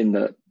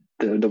the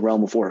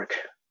realm of work.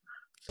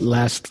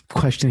 Last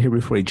question here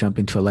before we jump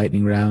into a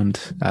lightning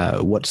round.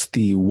 What's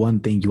the one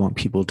thing you want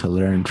people to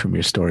learn from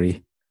your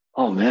story?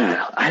 Oh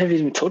man, I haven't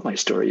even told my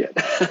story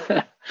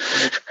yet.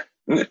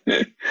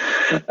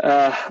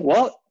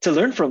 Well, to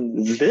learn from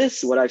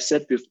this, what I've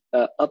said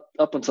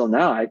up until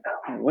now,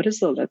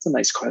 that's a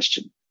nice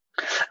question.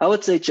 I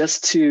would say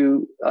just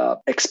to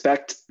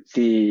expect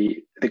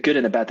the good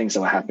and the bad things that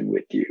will happen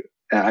with you.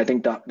 I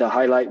think the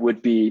highlight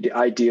would be the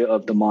idea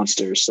of the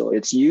monsters. So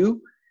it's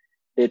you,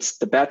 it's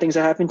the bad things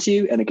that happen to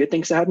you and the good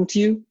things that happen to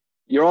you.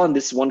 You're all in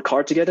this one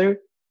car together,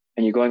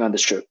 and you're going on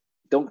this trip.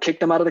 Don't kick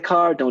them out of the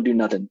car. Don't do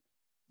nothing.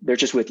 They're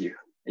just with you.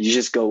 You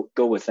just go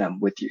with them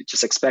with you.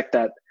 Just expect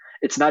that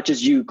it's not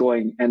just you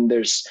going and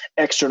there's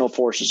external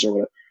forces or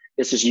whatever.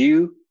 It's just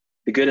you,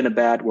 the good and the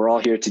bad. We're all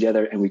here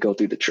together, and we go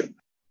through the trip.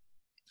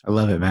 I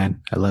love it,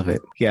 man. I love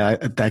it. Yeah,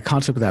 that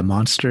concept of that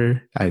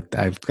monster,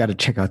 I've got to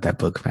check out that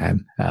book,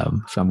 man.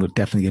 So I'm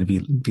definitely going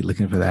to be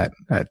looking for that.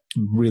 That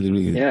really,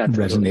 really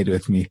resonated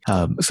with me.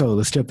 So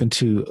let's jump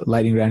into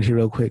lightning round here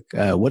real quick.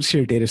 What's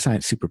your data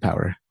science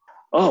superpower?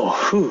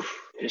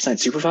 Data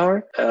science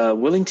superpower?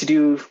 Willing to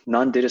do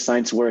non-data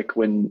science work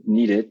when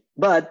needed,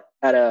 but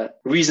at a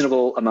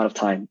reasonable amount of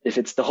time. If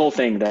it's the whole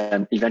thing,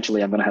 then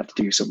eventually I'm going to have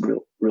to do some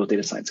real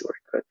data science work.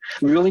 But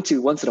willing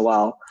to, once in a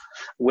while,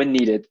 when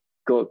needed,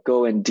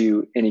 go and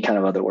do any kind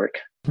of other work.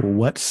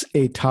 What's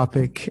a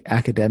topic,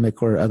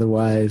 academic or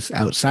otherwise,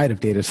 outside of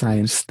data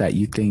science that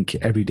you think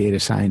every data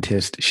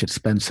scientist should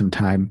spend some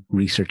time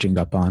researching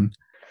up on?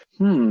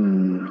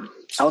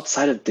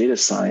 Outside of data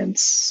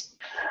science,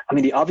 I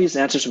mean, the obvious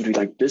answers would be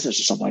like business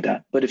or something like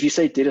that. But if you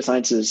say data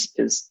science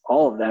is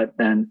all of that,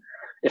 then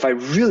if I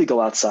really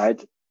go outside,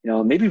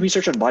 maybe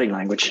research on body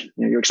language.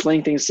 You're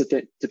explaining things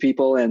to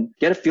people and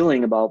get a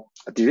feeling about,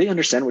 do they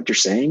understand what you're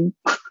saying?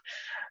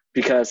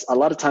 Because a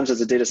lot of times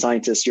as a data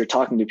scientist, you're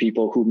talking to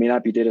people who may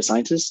not be data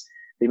scientists.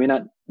 They may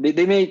not, they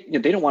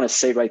don't want to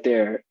say right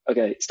there,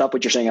 okay, stop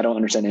what you're saying. I don't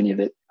understand any of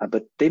it,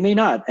 but they may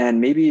not. And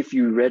maybe if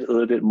you read a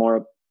little bit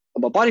more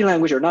about body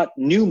language, or not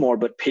knew more,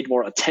 but paid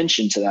more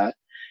attention to that,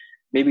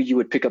 maybe you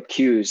would pick up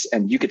cues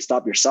and you could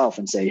stop yourself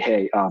and say,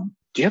 hey,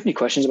 do you have any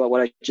questions about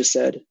what I just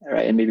said? All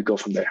right. And maybe go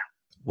from there.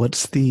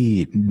 What's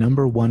the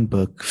number one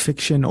book,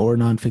 fiction or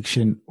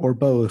nonfiction or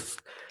both,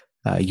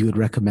 you would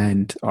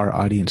recommend our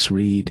audience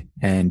read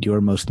and your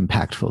most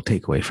impactful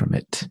takeaway from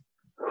it?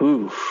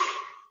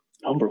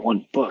 Number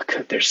one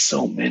book. There's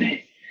so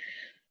many.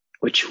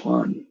 Which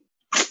one?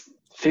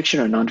 Fiction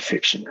or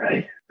nonfiction,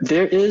 right?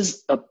 There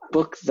is a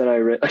book that I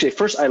read. Okay,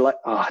 first I like.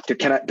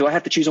 Do I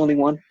have to choose only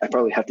one? I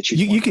probably have to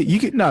choose. You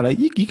can. No.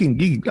 You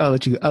can. I'll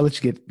let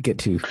you get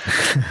two.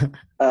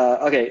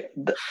 Okay,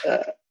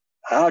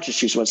 I'll just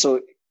choose one. So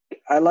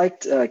I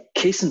liked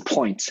Case in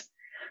Point,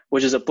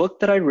 which is a book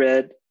that I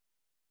read.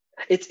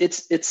 It's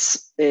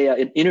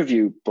an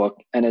interview book,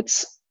 and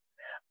it's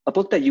a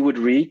book that you would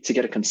read to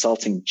get a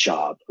consulting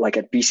job, like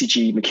at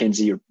BCG,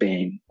 McKinsey, or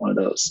Bain, one of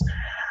those.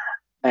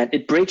 And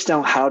it breaks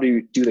down how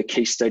to do the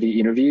case study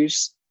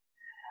interviews.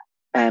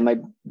 And my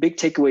big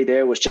takeaway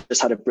there was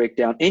just how to break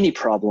down any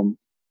problem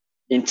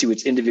into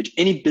its individual,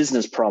 any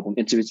business problem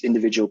into its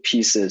individual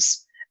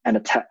pieces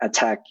and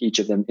attack each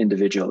of them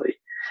individually.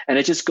 And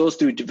it just goes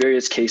through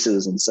various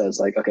cases and says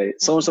like, okay,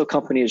 so-and-so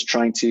company is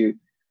trying to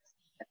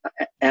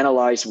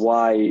analyze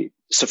why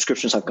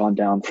subscriptions have gone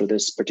down for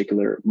this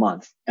particular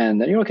month. And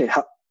then you're okay,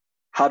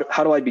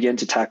 how do I begin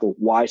to tackle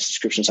why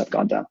subscriptions have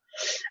gone down?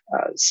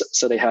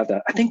 So they have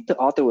that. I think the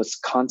author was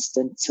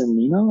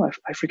Constantino.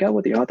 I forgot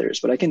what the author is,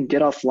 but I can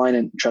get offline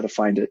and try to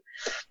find it.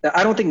 Now,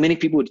 I don't think many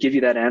people would give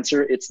you that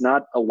answer. It's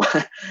not a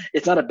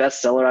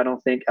bestseller, I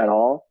don't think at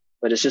all,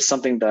 but it's just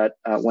something that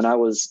when I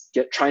was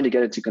trying to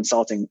get into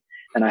consulting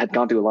and I had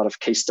gone through a lot of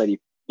case study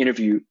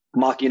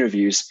mock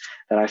interviews,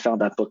 that I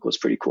found that book was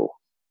pretty cool.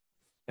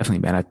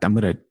 Definitely, man. I'm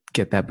going to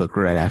get that book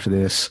right after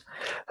this.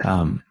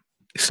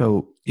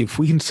 So if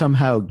we can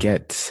somehow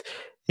get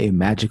a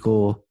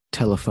magical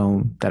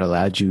telephone that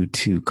allowed you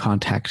to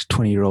contact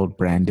 20-year-old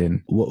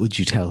Brandon, what would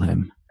you tell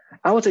him?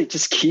 I would say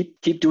just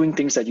keep doing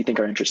things that you think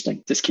are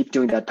interesting. Just keep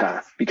doing that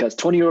path, because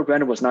 20-year-old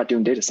Brandon was not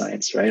doing data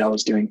science, right? I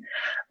was doing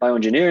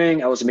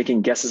bioengineering. I was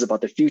making guesses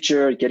about the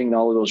future, getting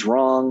all of those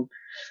wrong.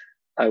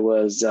 I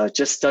was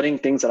just studying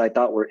things that I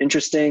thought were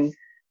interesting.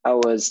 I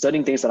was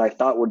studying things that I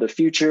thought were the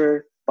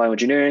future,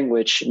 bioengineering,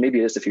 which maybe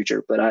is the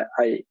future, but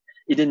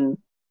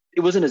it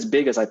wasn't as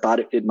big as I thought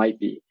it might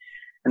be.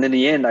 And then in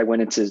the end, I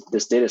went into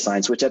this data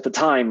science, which at that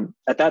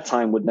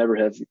time would never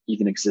have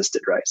even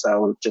existed, right? So I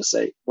would just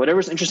say,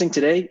 whatever's interesting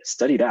today,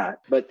 study that.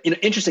 But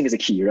interesting is a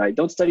key, right?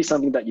 Don't study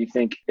something that you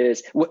think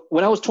is.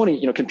 When I was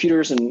 20,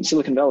 computers in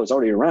Silicon Valley was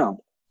already around.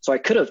 So I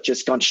could have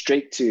just gone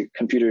straight to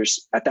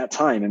computers at that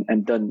time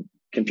and done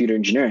computer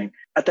engineering.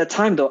 At that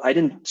time, though, I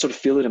didn't sort of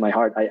feel it in my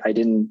heart.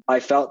 I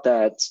felt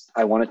that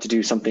I wanted to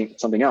do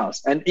something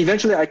else. And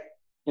eventually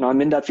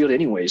I'm in that field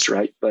anyways,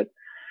 right? But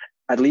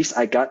at least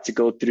I got to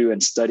go through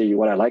and study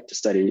what I like to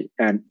study,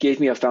 and gave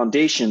me a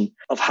foundation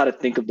of how to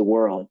think of the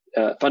world.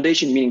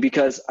 Foundation meaning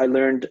because I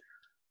learned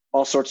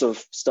all sorts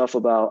of stuff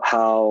about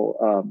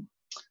how,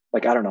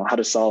 how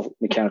to solve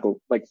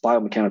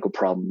biomechanical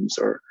problems,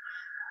 or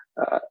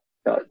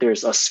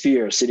there's a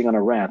sphere sitting on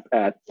a ramp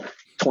at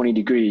 20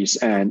 degrees,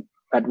 and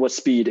at what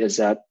speed is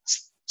that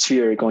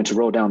sphere going to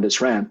roll down this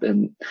ramp,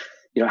 and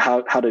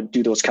how to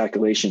do those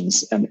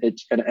calculations. And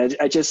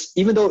I just,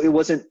 even though it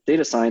wasn't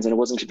data science and it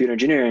wasn't computer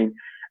engineering,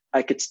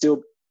 I could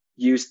still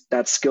use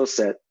that skill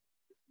set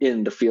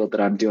in the field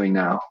that I'm doing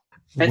now.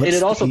 And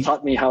it also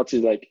taught me how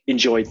to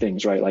enjoy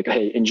things, right? Like,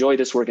 hey, enjoy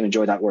this work and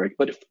enjoy that work.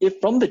 But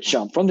if from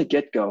the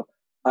get-go,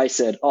 I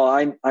said,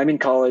 I'm in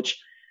college,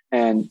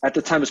 and at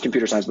the time it was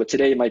computer science, but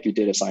today it might be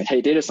data science.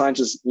 Hey, data science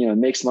is,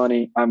 makes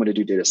money. I'm going to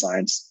do data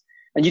science.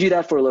 And you do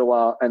that for a little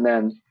while, and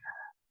then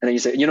you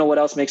say, what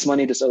else makes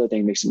money? This other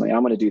thing makes money.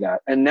 I'm going to do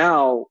that. And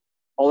now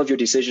all of your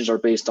decisions are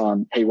based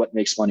on, hey, what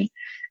makes money?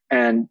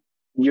 And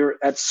you're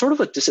at sort of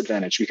a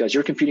disadvantage because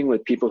you're competing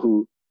with people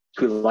who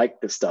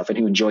like this stuff and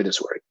who enjoy this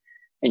work.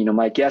 And,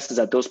 my guess is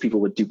that those people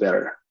would do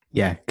better.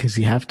 Yeah, because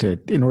you have to,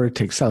 in order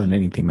to excel in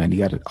anything, man, you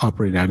got to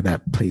operate out of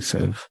that place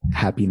of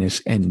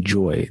happiness and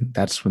joy.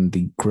 That's when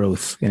the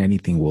growth in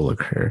anything will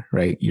occur,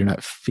 right? You're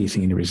not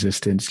facing any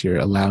resistance. You're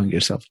allowing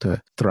yourself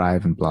to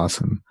thrive and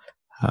blossom.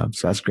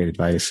 So that's great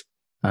advice.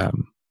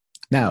 Um,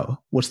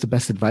 Now, what's the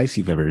best advice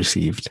you've ever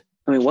received?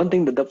 I mean, one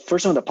thing that the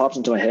first one that pops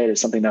into my head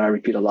is something that I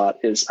repeat a lot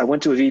is I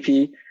went to a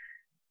VP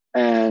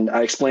and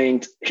I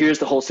explained, here's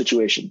the whole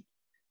situation.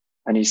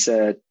 And he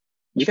said,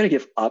 you got to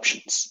give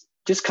options.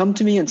 Just come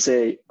to me and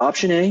say,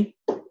 option A,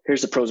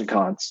 here's the pros and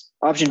cons.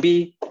 Option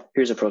B,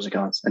 here's the pros and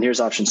cons. And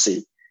here's option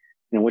C.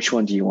 Which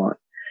one do you want?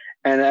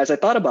 And as I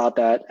thought about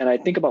that, and I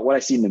think about what I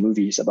see in the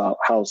movies about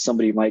how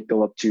somebody might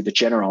go up to the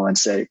general and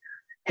say,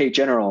 hey,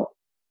 general,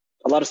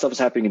 a lot of stuff is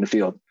happening in the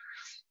field.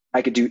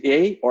 I could do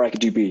A or I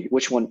could do B.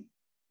 Which one,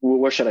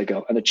 where should I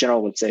go? And the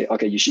general would say,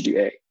 okay, you should do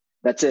A.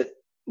 That's it.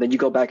 Then you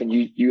go back and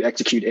you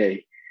execute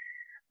A.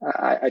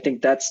 I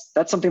think that's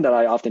something that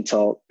I often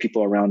tell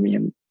people around me,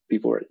 and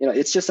people are,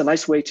 it's just a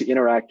nice way to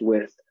interact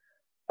with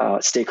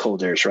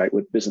stakeholders, right?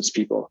 With business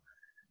people,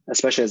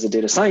 especially as a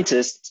data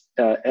scientist.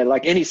 And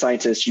like any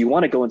scientist, you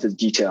want to go into the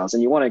details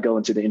and you want to go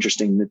into the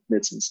interesting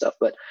bits and stuff.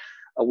 But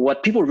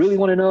what people really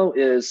want to know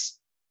is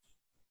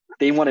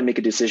they want to make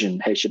a decision.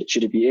 Hey, should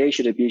it be A?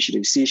 Should it be? Should it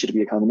be C? Should it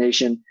be a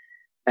combination?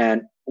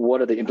 And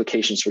what are the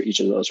implications for each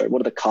of those, right?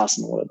 What are the costs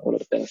and what are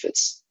the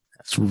benefits?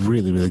 That's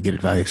really, really good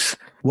advice.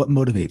 What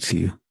motivates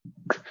you?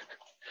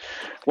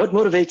 What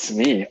motivates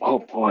me? Oh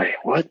boy,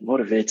 what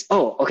motivates?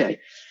 Oh, okay.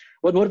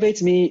 What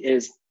motivates me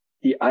is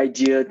the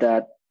idea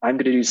that I'm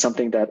going to do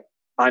something that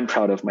I'm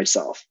proud of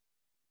myself,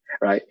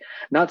 right?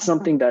 Not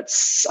something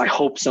that's, I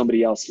hope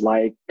somebody else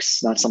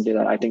likes, not something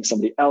that I think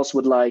somebody else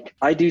would like.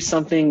 I do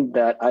something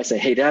that I say,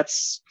 hey,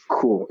 that's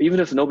cool. Even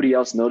if nobody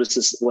else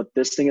notices what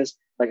this thing is,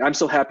 like, I'm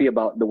so happy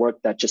about the work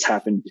that just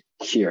happened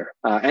here.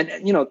 And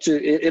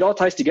it all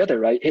ties together,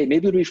 right? Hey,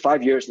 maybe it'll be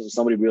 5 years until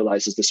somebody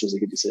realizes this was a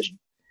good decision.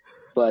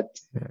 But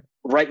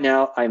right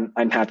now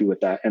I'm happy with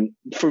that. And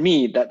for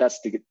me,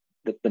 that's the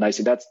nice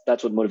thing.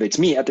 That's what motivates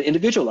me at the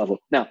individual level.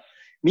 Now,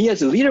 me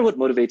as a leader, what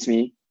motivates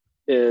me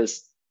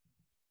is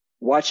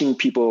watching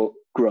people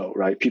grow,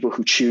 right? People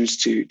who choose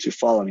to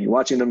follow me,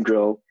 watching them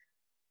grow,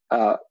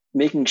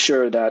 making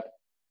sure that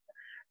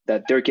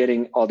they're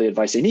getting all the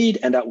advice they need,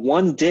 and that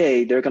one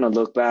day they're going to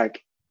look back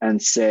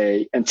and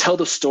say, and tell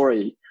the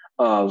story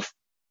of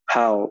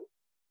how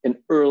an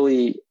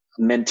early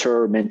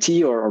mentor,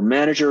 mentee, or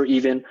manager,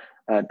 even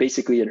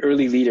basically an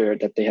early leader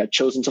that they had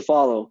chosen to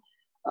follow,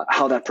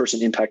 how that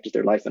person impacted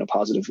their life in a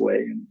positive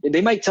way. And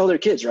they might tell their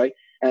kids, right?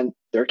 And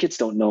their kids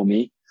don't know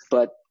me,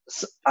 but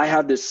I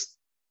have this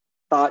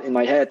thought in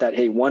my head that,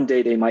 hey, one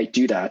day they might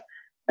do that.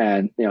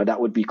 And, that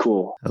would be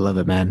cool. I love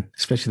it, man.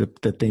 Especially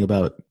the thing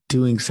about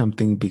doing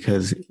something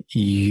because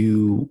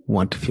you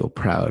want to feel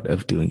proud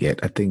of doing it.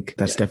 I think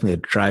that's definitely a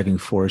driving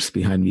force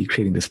behind me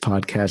creating this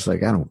podcast.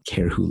 Like, I don't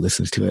care who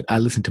listens to it. I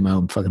listen to my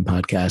own fucking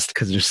podcast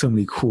because there's so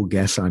many cool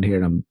guests on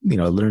here, and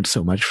I learned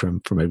so much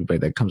from everybody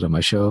that comes on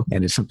my show.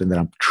 And it's something that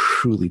I'm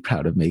truly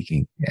proud of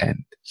making.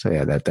 And so,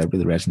 yeah, that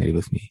really resonated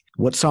with me.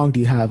 What song do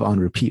you have on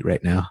repeat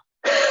right now?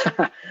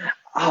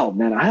 Oh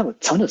man, I have a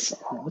ton of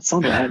songs. What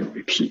song do I have on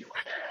repeat?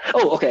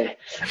 Oh, okay.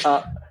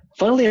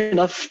 Funnily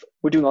enough,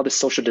 we're doing all this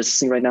social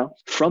distancing right now.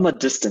 From a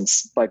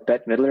Distance by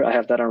Bette Midler. I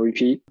have that on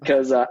repeat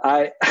because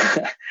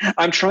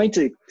I'm trying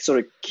to sort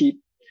of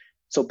keep.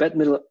 So Bette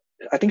Midler,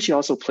 I think she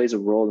also plays a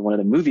role in one of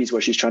the movies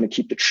where she's trying to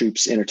keep the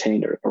troops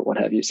entertained or what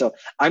have you. So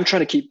I'm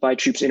trying to keep my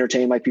troops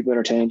entertained, my people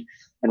entertained.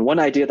 And one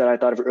idea that I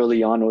thought of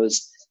early on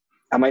was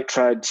I might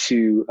try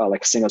to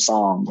sing a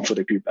song for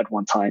the group at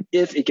one time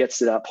if it gets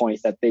to that point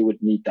that they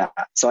would need that.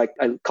 So I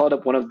called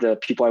up one of the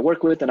people I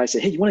work with and I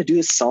said, hey, you want to do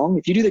this song?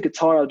 If you do the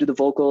guitar, I'll do the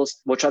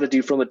vocals. We'll try to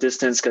do From a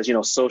Distance because,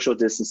 social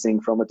distancing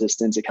from a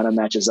distance, it kind of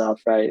matches up,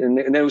 right? And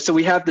then, so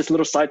we have this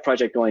little side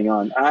project going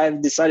on. I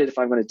haven't decided if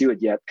I'm going to do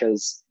it yet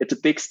because it's a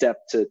big step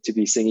to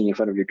be singing in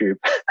front of your group.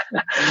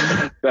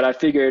 But I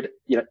figured,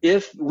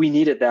 if we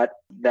needed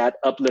that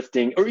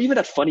uplifting or even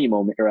that funny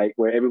moment, right,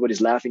 where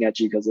everybody's laughing at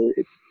you because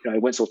it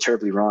went so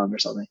terribly wrong or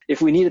something. If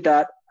we needed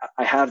that,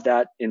 I have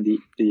that in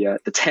the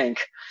tank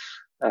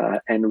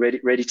and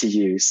ready to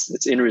use.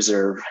 It's in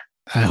reserve.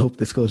 I hope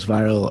this goes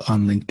viral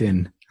on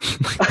LinkedIn.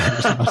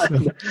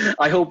 Awesome.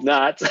 I hope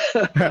not.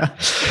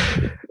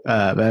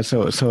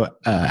 So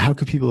how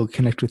could people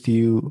connect with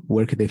you?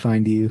 Where could they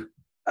find you?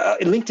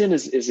 LinkedIn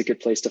is a good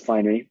place to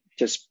find me.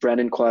 Just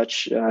Brandon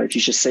Quach. If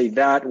you just say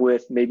that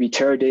with maybe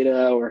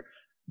Teradata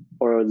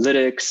or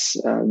Lytics,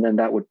 then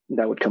that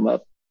would come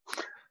up.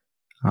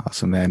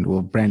 Awesome, man.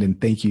 Well, Brandon,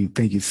 thank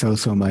you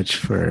so much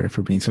for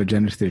being so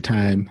generous with your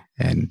time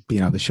and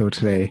being on the show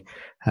today.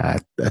 I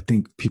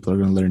think people are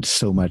going to learn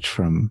so much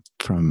from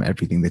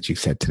everything that you've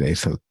said today.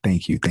 So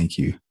thank you.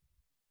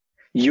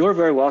 You're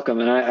very welcome,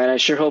 and I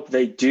sure hope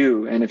they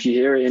do. And if you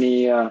hear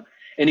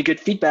any good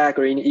feedback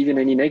or even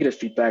any negative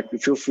feedback,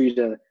 feel free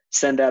to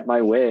send that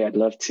my way. I'd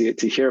love to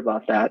hear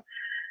about that.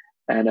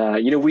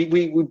 And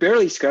we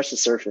barely scratched the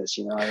surface.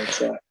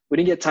 It's we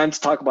didn't get time to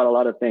talk about a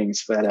lot of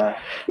things, but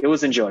it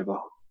was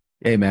enjoyable.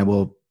 Hey, man.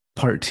 Well,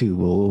 Part two.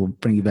 We'll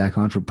bring you back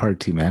on for part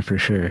two, man, for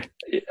sure.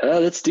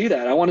 Let's do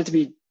that. I want it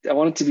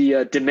to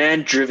be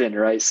demand driven,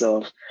 right?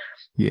 So if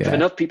Yeah.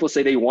 enough people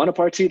say they want a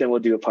part two, then we'll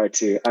do a part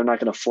two. I'm not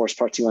going to force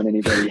part two on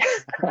anybody.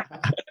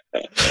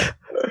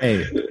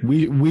 Hey,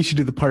 we should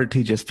do the part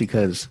two just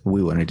because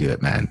we want to do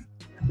it, man.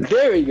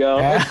 There we go.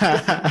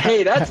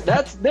 Hey,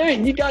 that's there.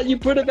 You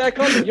put it back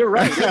on. You're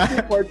right. Let's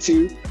do part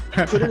two.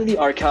 Put it in the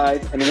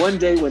archive, and one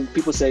day when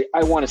people say,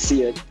 "I want to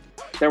see it,"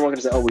 then we're going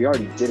to say, "Oh, we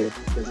already did it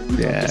because we love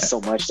this so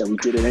much that we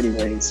did it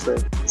anyways."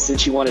 But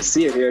since you want to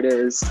see it, here it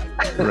is.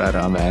 Right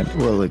on, man.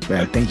 Well, look,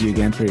 man, thank you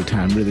again for your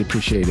time. Really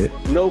appreciate it.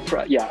 No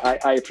problem. Yeah,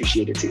 I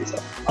appreciate it too. So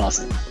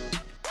awesome.